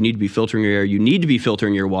things. You need to be filtering your air. You need to be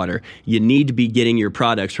filtering your water. You need to be getting your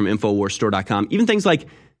products from InfoWarsStore.com. Even things like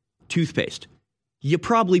toothpaste. You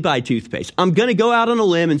probably buy toothpaste. I'm going to go out on a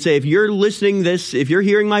limb and say, if you're listening this, if you're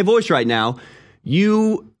hearing my voice right now,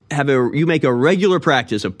 you make a regular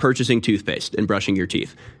practice of purchasing toothpaste and brushing your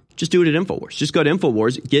teeth. Just do it at InfoWars. Just go to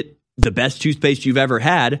InfoWars, get the best toothpaste you've ever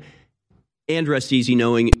had, and rest easy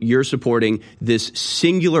knowing you're supporting this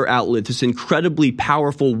singular outlet, this incredibly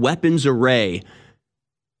powerful weapons array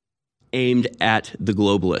aimed at the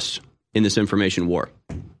globalists in this information war.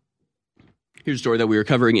 Here's a story that we were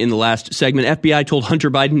covering in the last segment. FBI told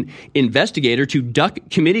Hunter Biden investigator to duck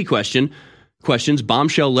committee questions.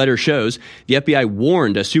 Bombshell letter shows. The FBI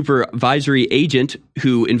warned a supervisory agent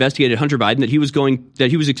who investigated Hunter Biden that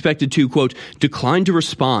he was expected to, quote, decline to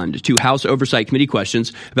respond to House Oversight Committee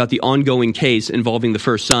questions about the ongoing case involving the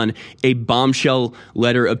first son. A bombshell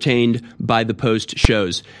letter obtained by the Post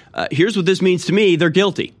shows. Here's what this means to me. They're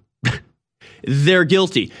guilty. They're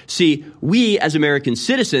guilty. See, we as American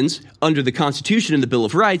citizens, under the Constitution and the Bill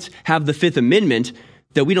of Rights, have the Fifth Amendment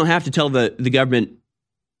that we don't have to tell the government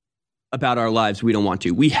about our lives. We don't want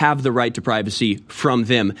to. We have the right to privacy from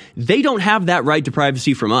them. They don't have that right to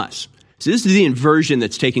privacy from us. So this is the inversion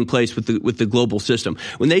that's taking place with the global system.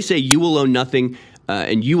 When they say you will own nothing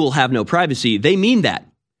and you will have no privacy, they mean that.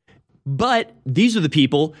 But these are the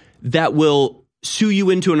people that will sue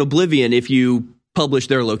you into an oblivion if you publish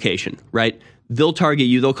their location, right? They'll target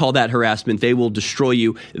you. They'll call that harassment. They will destroy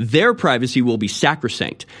you. Their privacy will be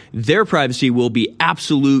sacrosanct. Their privacy will be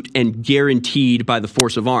absolute and guaranteed by the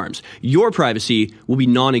force of arms. Your privacy will be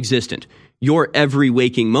non-existent. Your every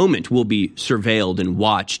waking moment will be surveilled and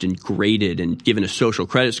watched and graded and given a social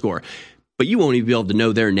credit score. But you won't even be able to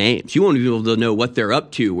know their names. You won't even be able to know what they're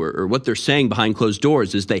up to or what they're saying behind closed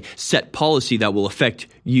doors as they set policy that will affect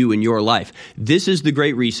you and your life. This is the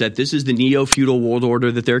Great Reset. This is the neo-feudal world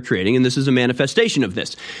order that they're creating, and this is a manifestation of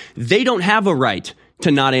this. They don't have a right to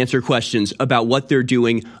not answer questions about what they're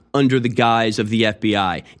doing under the guise of the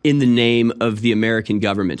FBI, in the name of the American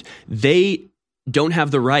government. They don't have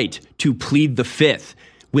the right to plead the Fifth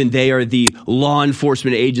when they are the law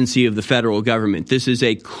enforcement agency of the federal government. This is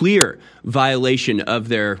a clear violation of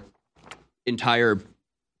their entire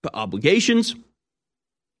obligations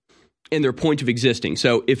and their point of existing.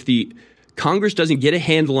 So if the Congress doesn't get a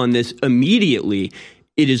handle on this immediately,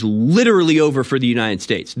 it is literally over for the United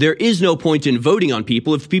States. There is no point in voting on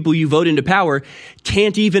people if people you vote into power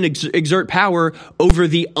can't even exert power over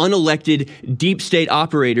the unelected deep state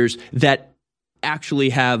operators that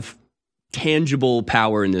actually have tangible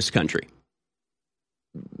power in this country.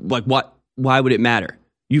 Like what? Why would it matter?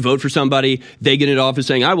 You vote for somebody, they get into office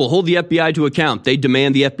saying, I will hold the FBI to account. They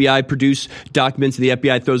demand the FBI produce documents, and the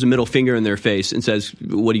FBI throws a middle finger in their face and says,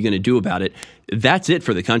 what are you going to do about it? That's it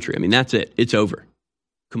for the country. I mean, that's it. It's over.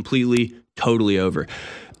 Completely, totally over.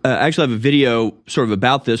 I actually have a video sort of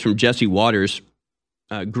about this from Jesse Waters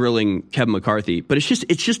grilling Kevin McCarthy, but it's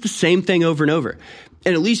just the same thing over and over.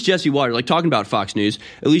 And at least Jesse Waters, like talking about Fox News,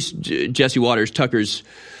 at least Jesse Waters, Tucker's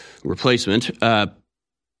replacement,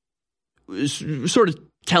 sort of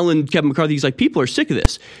telling Kevin McCarthy, he's like, people are sick of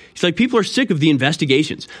this. He's like, people are sick of the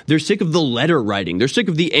investigations. They're sick of the letter writing. They're sick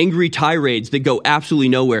of the angry tirades that go absolutely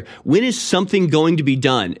nowhere. When is something going to be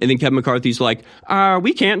done? And then Kevin McCarthy's like,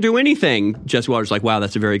 we can't do anything. Jesse Waters is like, wow,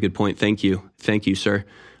 that's a very good point. Thank you. Thank you, sir.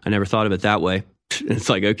 I never thought of it that way. It's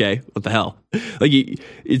like, okay, what the hell? Like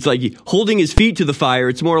it's like holding his feet to the fire.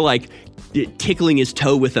 It's more like tickling his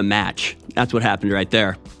toe with a match. That's what happened right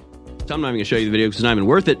there. So I'm not even going to show you the video because it's not even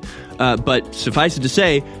worth it. But suffice it to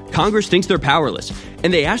say, Congress thinks they're powerless,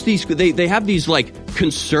 and they ask these. They have these like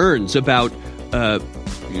concerns about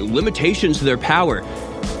limitations to their power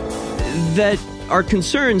that are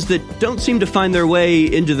concerns that don't seem to find their way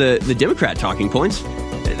into the Democrat talking points.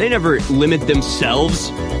 They never limit themselves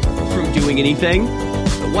from doing anything.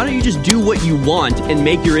 Why don't you just do what you want and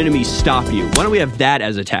make your enemies stop you? Why don't we have that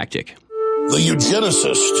as a tactic? The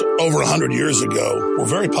eugenicists over 100 years ago were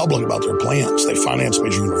very public about their plans. They financed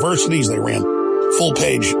major universities. They ran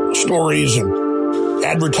full-page stories and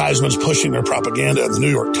advertisements pushing their propaganda in the New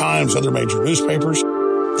York Times, other major newspapers,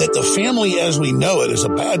 that the family as we know it is a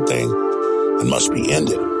bad thing and must be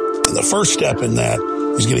ended. And the first step in that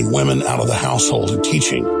is getting women out of the household and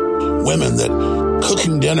teaching women that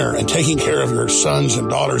cooking dinner and taking care of your sons and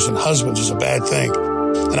daughters and husbands is a bad thing.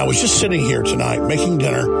 And I was just sitting here tonight making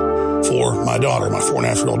dinner for my daughter, my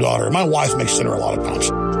 4.5-year-old daughter. My wife makes dinner a lot of times,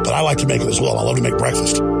 but I like to make it as well. I love to make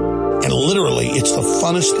breakfast. And literally, it's the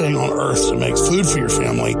funnest thing on earth to make food for your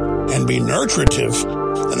family and be nurturative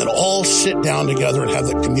and then all sit down together and have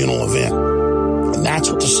that communal event. And that's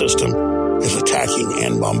what the system is attacking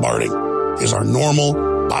and bombarding, is our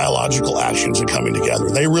normal biological actions and coming together.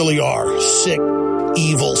 They really are sick,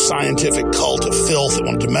 evil, scientific cult of filth that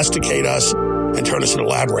want to domesticate us and turn us into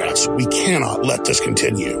lab rats. We cannot let this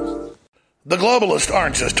continue. The globalists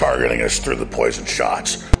aren't just targeting us through the poison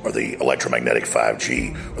shots or the electromagnetic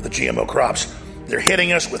 5G or the GMO crops. They're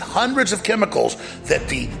hitting us with hundreds of chemicals that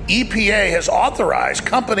the EPA has authorized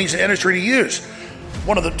companies and industry to use.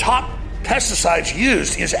 One of the top pesticides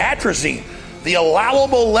used is atrazine, The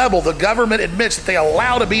allowable level the government admits that they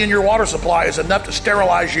allow to be in your water supply is enough to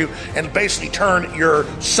sterilize you and basically turn your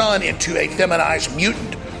son into a feminized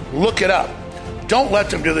mutant. Look it up. Don't let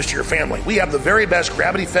them do this to your family. We have the very best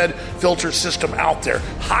gravity-fed filter system out there.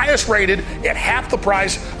 Highest rated at half the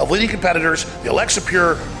price of leading competitors. The Alexa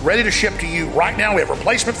Pure, ready to ship to you right now. We have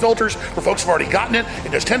replacement filters for folks who've already gotten it.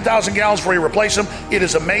 It does 10,000 gallons before you replace them. It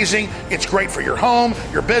is amazing. It's great for your home,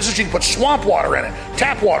 your business. You can put swamp water in it,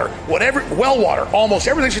 tap water, whatever, well water. Almost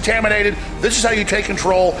everything's contaminated. This is how you take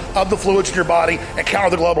control of the fluids in your body and counter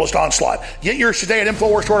the globalist onslaught. Get yours today at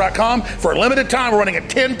InfoWarsStore.com. For a limited time, we're running a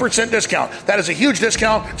 10% discount. That is a huge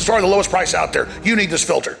discount to start the lowest price out there. You need this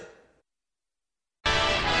filter.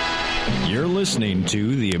 You're listening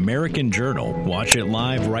to The American Journal. Watch it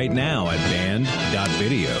live right now at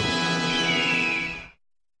band.video.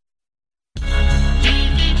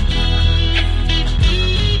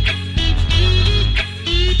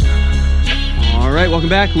 All right, welcome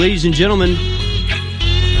back, ladies and gentlemen.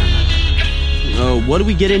 What do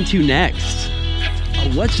we get into next?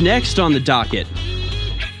 What's next on the docket?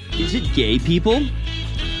 Is it gay people?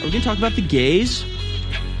 Are we going to talk about the gays?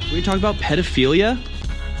 We're going to talk about pedophilia?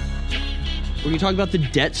 We're going to talk about the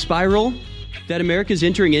debt spiral that America's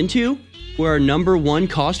entering into, where our number one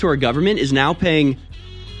cost to our government is now paying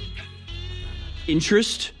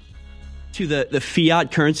interest to the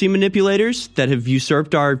fiat currency manipulators that have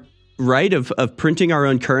usurped our right of printing our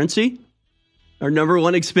own currency. Our number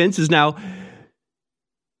one expense is now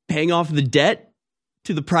paying off the debt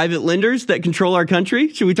to the private lenders that control our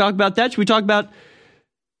country. Should we talk about that? Should we talk about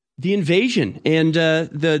the invasion and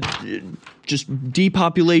the just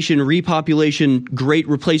depopulation, repopulation, great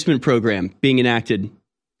replacement program being enacted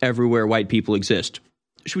everywhere white people exist?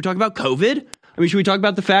 Should we talk about COVID? I mean, should we talk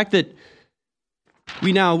about the fact that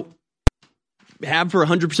we now have for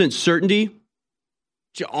 100% certainty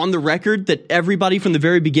on the record that everybody from the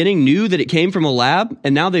very beginning knew that it came from a lab,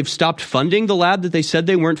 and now they've stopped funding the lab that they said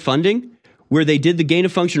they weren't funding, where they did the gain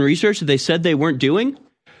of function research that they said they weren't doing?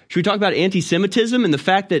 Should we talk about anti-Semitism and the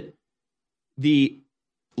fact that the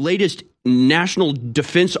latest national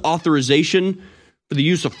defense authorization for the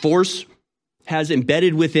use of force has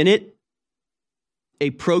embedded within it a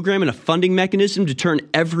program and a funding mechanism to turn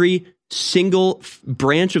every single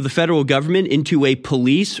branch of the federal government into a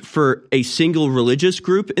police for a single religious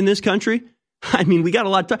group in this country? I mean, we got a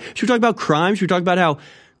lot to talk. Should we talk about crime? Should we talk about how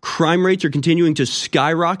crime rates are continuing to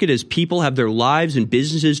skyrocket as people have their lives and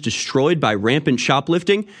businesses destroyed by rampant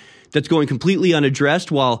shoplifting that's going completely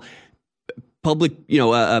unaddressed, while public,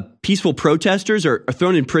 peaceful protesters are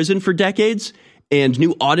thrown in prison for decades, and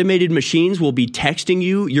new automated machines will be texting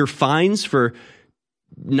you your fines for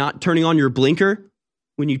not turning on your blinker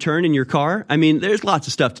when you turn in your car? I mean, there's lots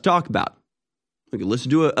of stuff to talk about. We could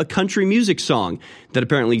listen to a country music song that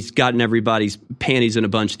apparently has gotten everybody's panties in a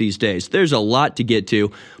bunch these days. There's a lot to get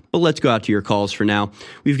to, but let's go out to your calls for now.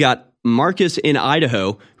 We've got Marcus in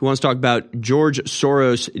Idaho who wants to talk about George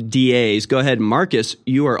Soros DAs. Go ahead, Marcus.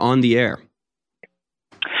 You are on the air.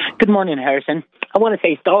 Good morning, Harrison. I want to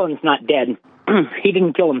say Stalin's not dead. He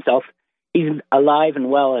didn't kill himself. He's alive and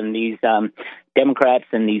well in these Democrats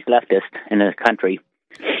and these leftists in this country.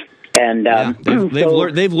 And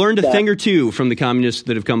they've learned a thing or two from the communists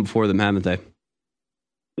that have come before them, haven't they?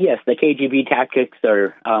 Yes, the KGB tactics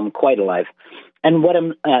are quite alive. And what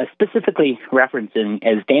I'm specifically referencing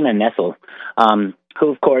is Dana Nessel,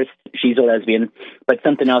 who, of course, she's a lesbian, but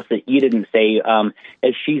something else that you didn't say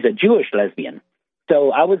is she's a Jewish lesbian.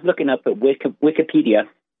 So I was looking up at Wikipedia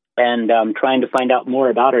and trying to find out more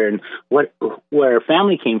about her and where her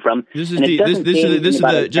family came from. Just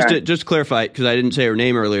to clarify, because I didn't say her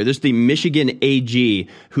name earlier, this is the Michigan AG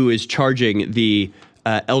who is charging the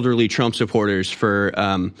elderly Trump supporters for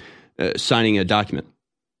signing a document.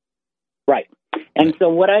 Right. And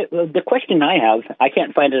so the question I have, I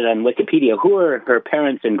can't find it on Wikipedia. Who are her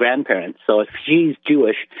parents and grandparents? So if she's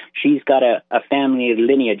Jewish, she's got a family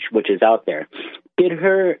lineage which is out there. Did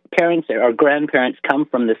her parents or grandparents come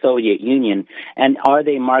from the Soviet Union? And are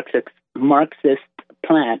they Marxist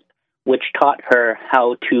plant which taught her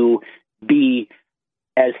how to be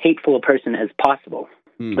as hateful a person as possible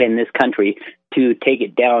in this country to take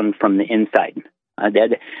it down from the inside?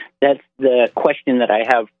 That's the question that I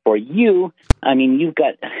have for you. I mean, you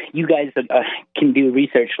guys can do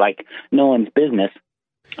research like no one's business.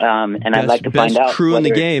 And I'd like to find out. Best crew in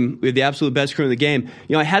the game. We have the absolute best crew in the game.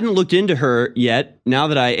 You know, I hadn't looked into her yet. Now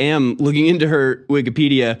that I am looking into her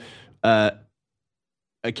Wikipedia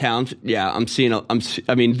account,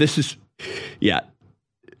 this is,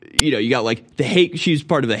 you got like the hate. She's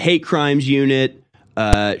part of the hate crimes unit.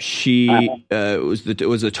 She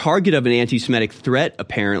was a target of an anti-Semitic threat,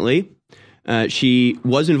 apparently. She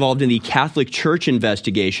was involved in the Catholic Church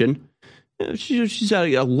investigation. She's had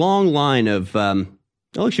a long line of,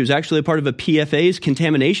 she was actually a part of a PFA's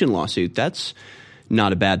contamination lawsuit. That's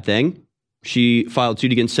not a bad thing. She filed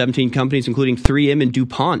suit against 17 companies, including 3M and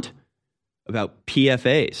DuPont, about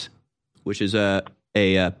PFAs, which is a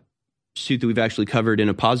suit that we've actually covered in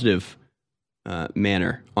a positive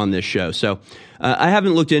manner on this show. So I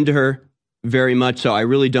haven't looked into her very much, so I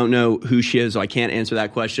really don't know who she is. So I can't answer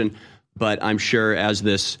that question, but I'm sure as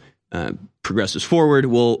this progresses forward,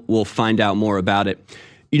 we'll find out more about it.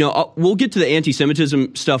 We'll get to the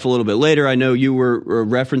anti-Semitism stuff a little bit later. I know you were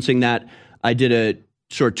referencing that. I did a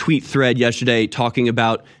sort of tweet thread yesterday talking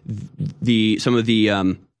about some of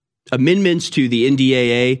the amendments to the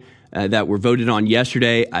NDAA that were voted on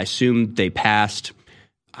yesterday. I assume they passed.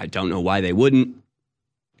 I don't know why they wouldn't.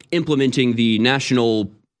 Implementing the national,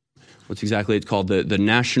 what's exactly it's called, the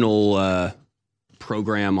national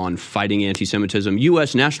program on fighting anti-Semitism,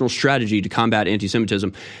 U.S. National Strategy to Combat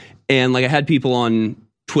Anti-Semitism. And I had people on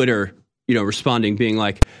Twitter, responding, being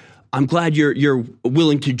like, I'm glad you're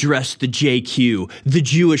willing to address the JQ, the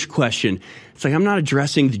Jewish question. It's like, I'm not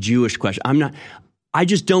addressing the Jewish question. I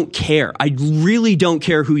just don't care. I really don't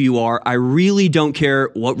care who you are. I really don't care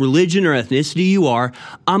what religion or ethnicity you are.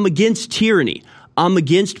 I'm against tyranny. I'm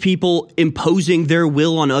against people imposing their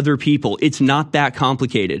will on other people. It's not that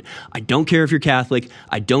complicated. I don't care if you're Catholic.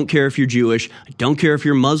 I don't care if you're Jewish. I don't care if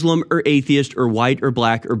you're Muslim or atheist or white or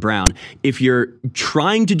black or brown. If you're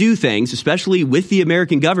trying to do things, especially with the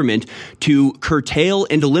American government, to curtail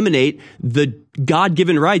and eliminate the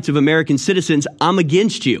God-given rights of American citizens, I'm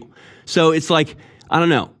against you. So it's like, I don't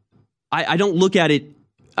know. I don't look at it.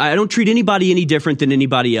 I don't treat anybody any different than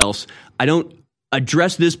anybody else. I don't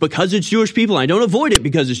address this because it's Jewish people. I don't avoid it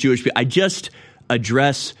because it's Jewish people. I just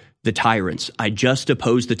address the tyrants. I just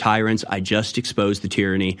oppose the tyrants. I just expose the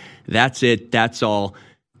tyranny. That's it. That's all.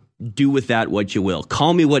 Do with that what you will.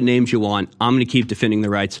 Call me what names you want. I'm going to keep defending the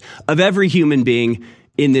rights of every human being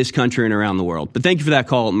in this country and around the world. But thank you for that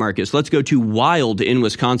call, Marcus. Let's go to Wild in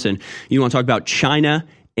Wisconsin. You want to talk about China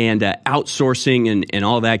and outsourcing and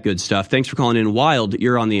all that good stuff. Thanks for calling in. Wild,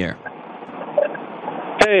 you're on the air.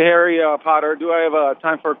 Hey, Harry Potter, do I have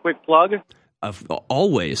time for a quick plug?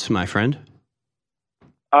 Always, my friend.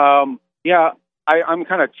 Yeah, I'm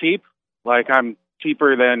kind of cheap. I'm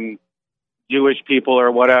cheaper than Jewish people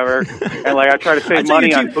or whatever, and I try to save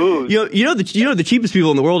money on booze. The cheapest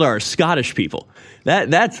people in the world are Scottish people.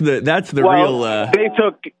 That's the real.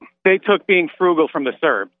 They took being frugal from the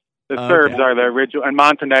Serbs. The Serbs are the original, and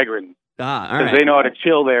Montenegrins. All right. Because they know how to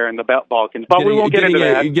chill there in the Balkans. But we won't get into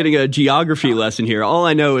that. You're getting a geography lesson here. All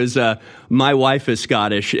I know is my wife is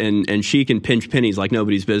Scottish, and she can pinch pennies like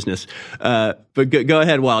nobody's business. But go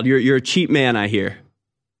ahead, Wild. You're a cheap man, I hear.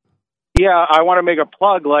 Yeah, I want to make a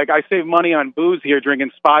plug. I save money on booze here,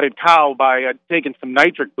 drinking Spotted Cow by taking some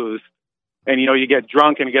nitric booze. And, you get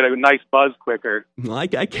drunk and get a nice buzz quicker. Well, I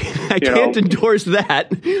can't endorse that,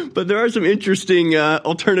 but there are some interesting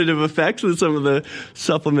alternative effects that some of the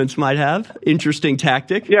supplements might have. Interesting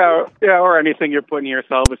tactic. Yeah, or anything you're putting in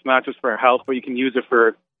yourself. It's not just for health, but you can use it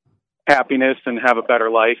for happiness and have a better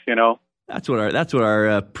life, That's what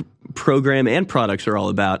our program and products are all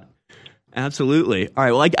about. Absolutely. All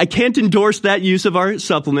right. Well, I can't endorse that use of our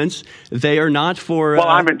supplements. They are not for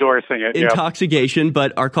I'm endorsing it. Intoxication,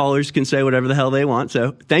 but our callers can say whatever the hell they want.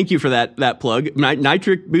 So thank you for that plug.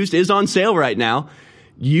 Nitric Boost is on sale right now.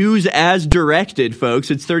 Use as directed,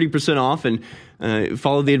 folks. It's 30% off, and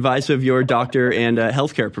follow the advice of your doctor and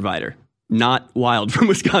healthcare provider. Not Wild from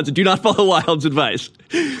Wisconsin. Do not follow Wild's advice.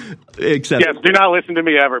 Yes, do not listen to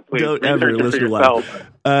me ever, please. Don't ever listen to Wild.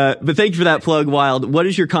 But thank you for that plug, Wild. What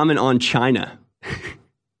is your comment on China?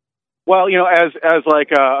 Well, as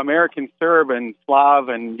American Serb and Slav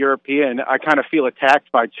and European, I kind of feel attacked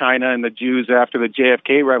by China and the Jews after the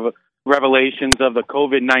JFK revelations of the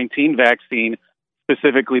COVID-19 vaccine,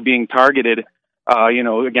 specifically being targeted,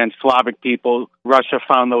 against Slavic people. Russia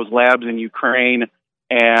found those labs in Ukraine.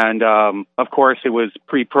 And, of course, it was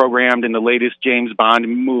pre-programmed in the latest James Bond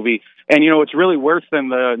movie. And, it's really worse than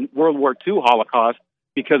the World War II Holocaust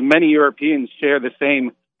because many Europeans share the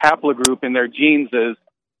same haplogroup in their genes as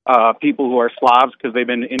people who are Slavs because they've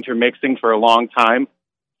been intermixing for a long time.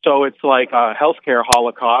 So it's like a healthcare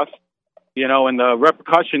Holocaust, and the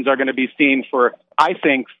repercussions are going to be seen for, I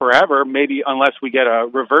think, forever, maybe unless we get a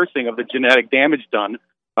reversing of the genetic damage done.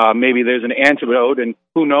 Maybe there's an antidote, and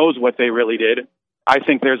who knows what they really did. I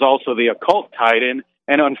think there's also the occult tied in.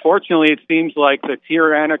 And unfortunately, it seems like the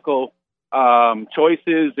tyrannical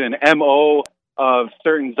choices and MO of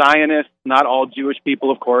certain Zionists, not all Jewish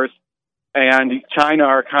people, of course, and China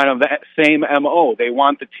are kind of the same MO. They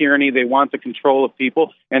want the tyranny, they want the control of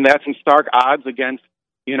people, and that's in stark odds against,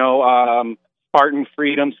 Spartan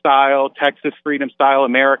freedom style, Texas freedom style,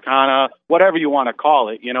 Americana, whatever you want to call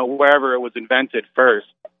it, wherever it was invented first.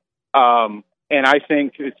 And I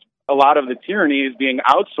think a lot of the tyranny is being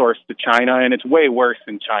outsourced to China, and it's way worse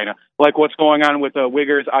in China. Like what's going on with the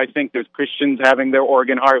Uyghurs, I think there's Christians having their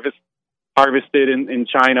organ harvested in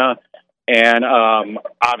China. And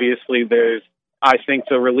obviously there's, I think,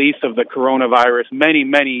 the release of the coronavirus many,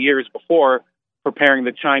 many years before, preparing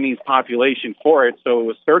the Chinese population for it, so it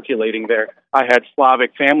was circulating there. I had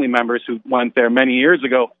Slavic family members who went there many years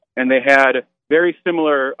ago, and they had very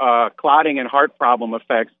similar clotting and heart problem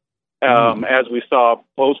effects as we saw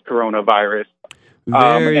post-coronavirus.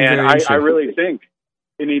 I really think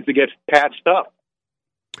it needs to get patched up.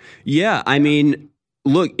 Yeah, I mean,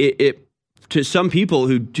 look, it to some people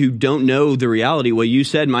who don't know the reality, what you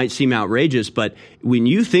said might seem outrageous, but when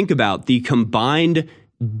you think about the combined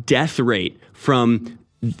death rate from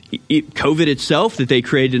COVID itself that they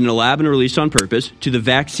created in a lab and released on purpose, to the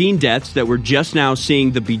vaccine deaths that we're just now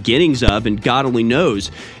seeing the beginnings of, and God only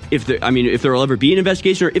knows if there will ever be an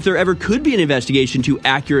investigation, or if there ever could be an investigation to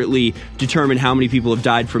accurately determine how many people have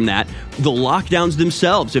died from that. The lockdowns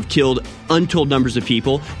themselves have killed untold numbers of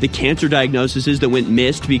people. The cancer diagnoses that went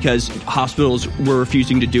missed because hospitals were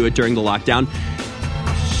refusing to do it during the lockdown.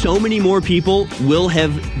 So many more people will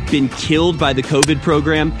have been killed by the COVID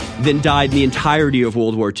program than died in the entirety of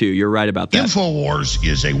World War II. You're right about that. InfoWars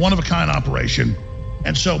is a one-of-a-kind operation.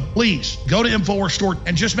 And so please go to InfoWars store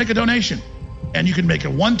and just make a donation. And you can make it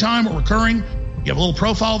one-time or recurring. You have a little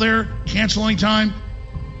profile there, cancel anytime.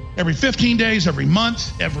 Every 15 days, every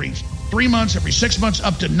month, every 3 months, every 6 months,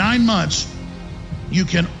 up to 9 months, you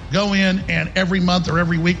can go in and every month or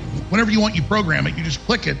every week, whenever you want, you program it. You just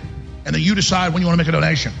click it, and then you decide when you want to make a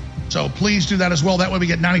donation. So please do that as well. That way we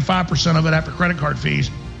get 95% of it after credit card fees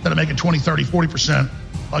instead of making 20, 30, 40%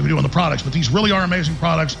 like we do on the products. But these really are amazing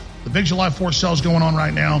products. The big July 4th sale is going on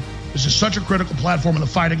right now. This is such a critical platform in the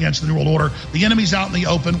fight against the New World Order. The enemy's out in the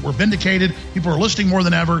open. We're vindicated. People are listening more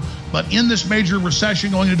than ever. But in this major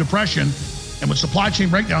recession, going into depression, and with supply chain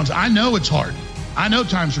breakdowns, I know it's hard. I know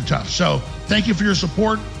times are tough. So thank you for your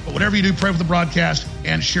support. But whatever you do, pray for the broadcast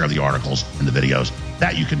and share the articles and the videos.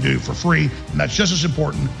 That you can do for free. And that's just as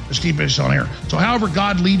important as keeping us on air. So however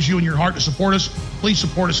God leads you in your heart to support us, please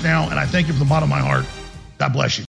support us now. And I thank you from the bottom of my heart. God bless you.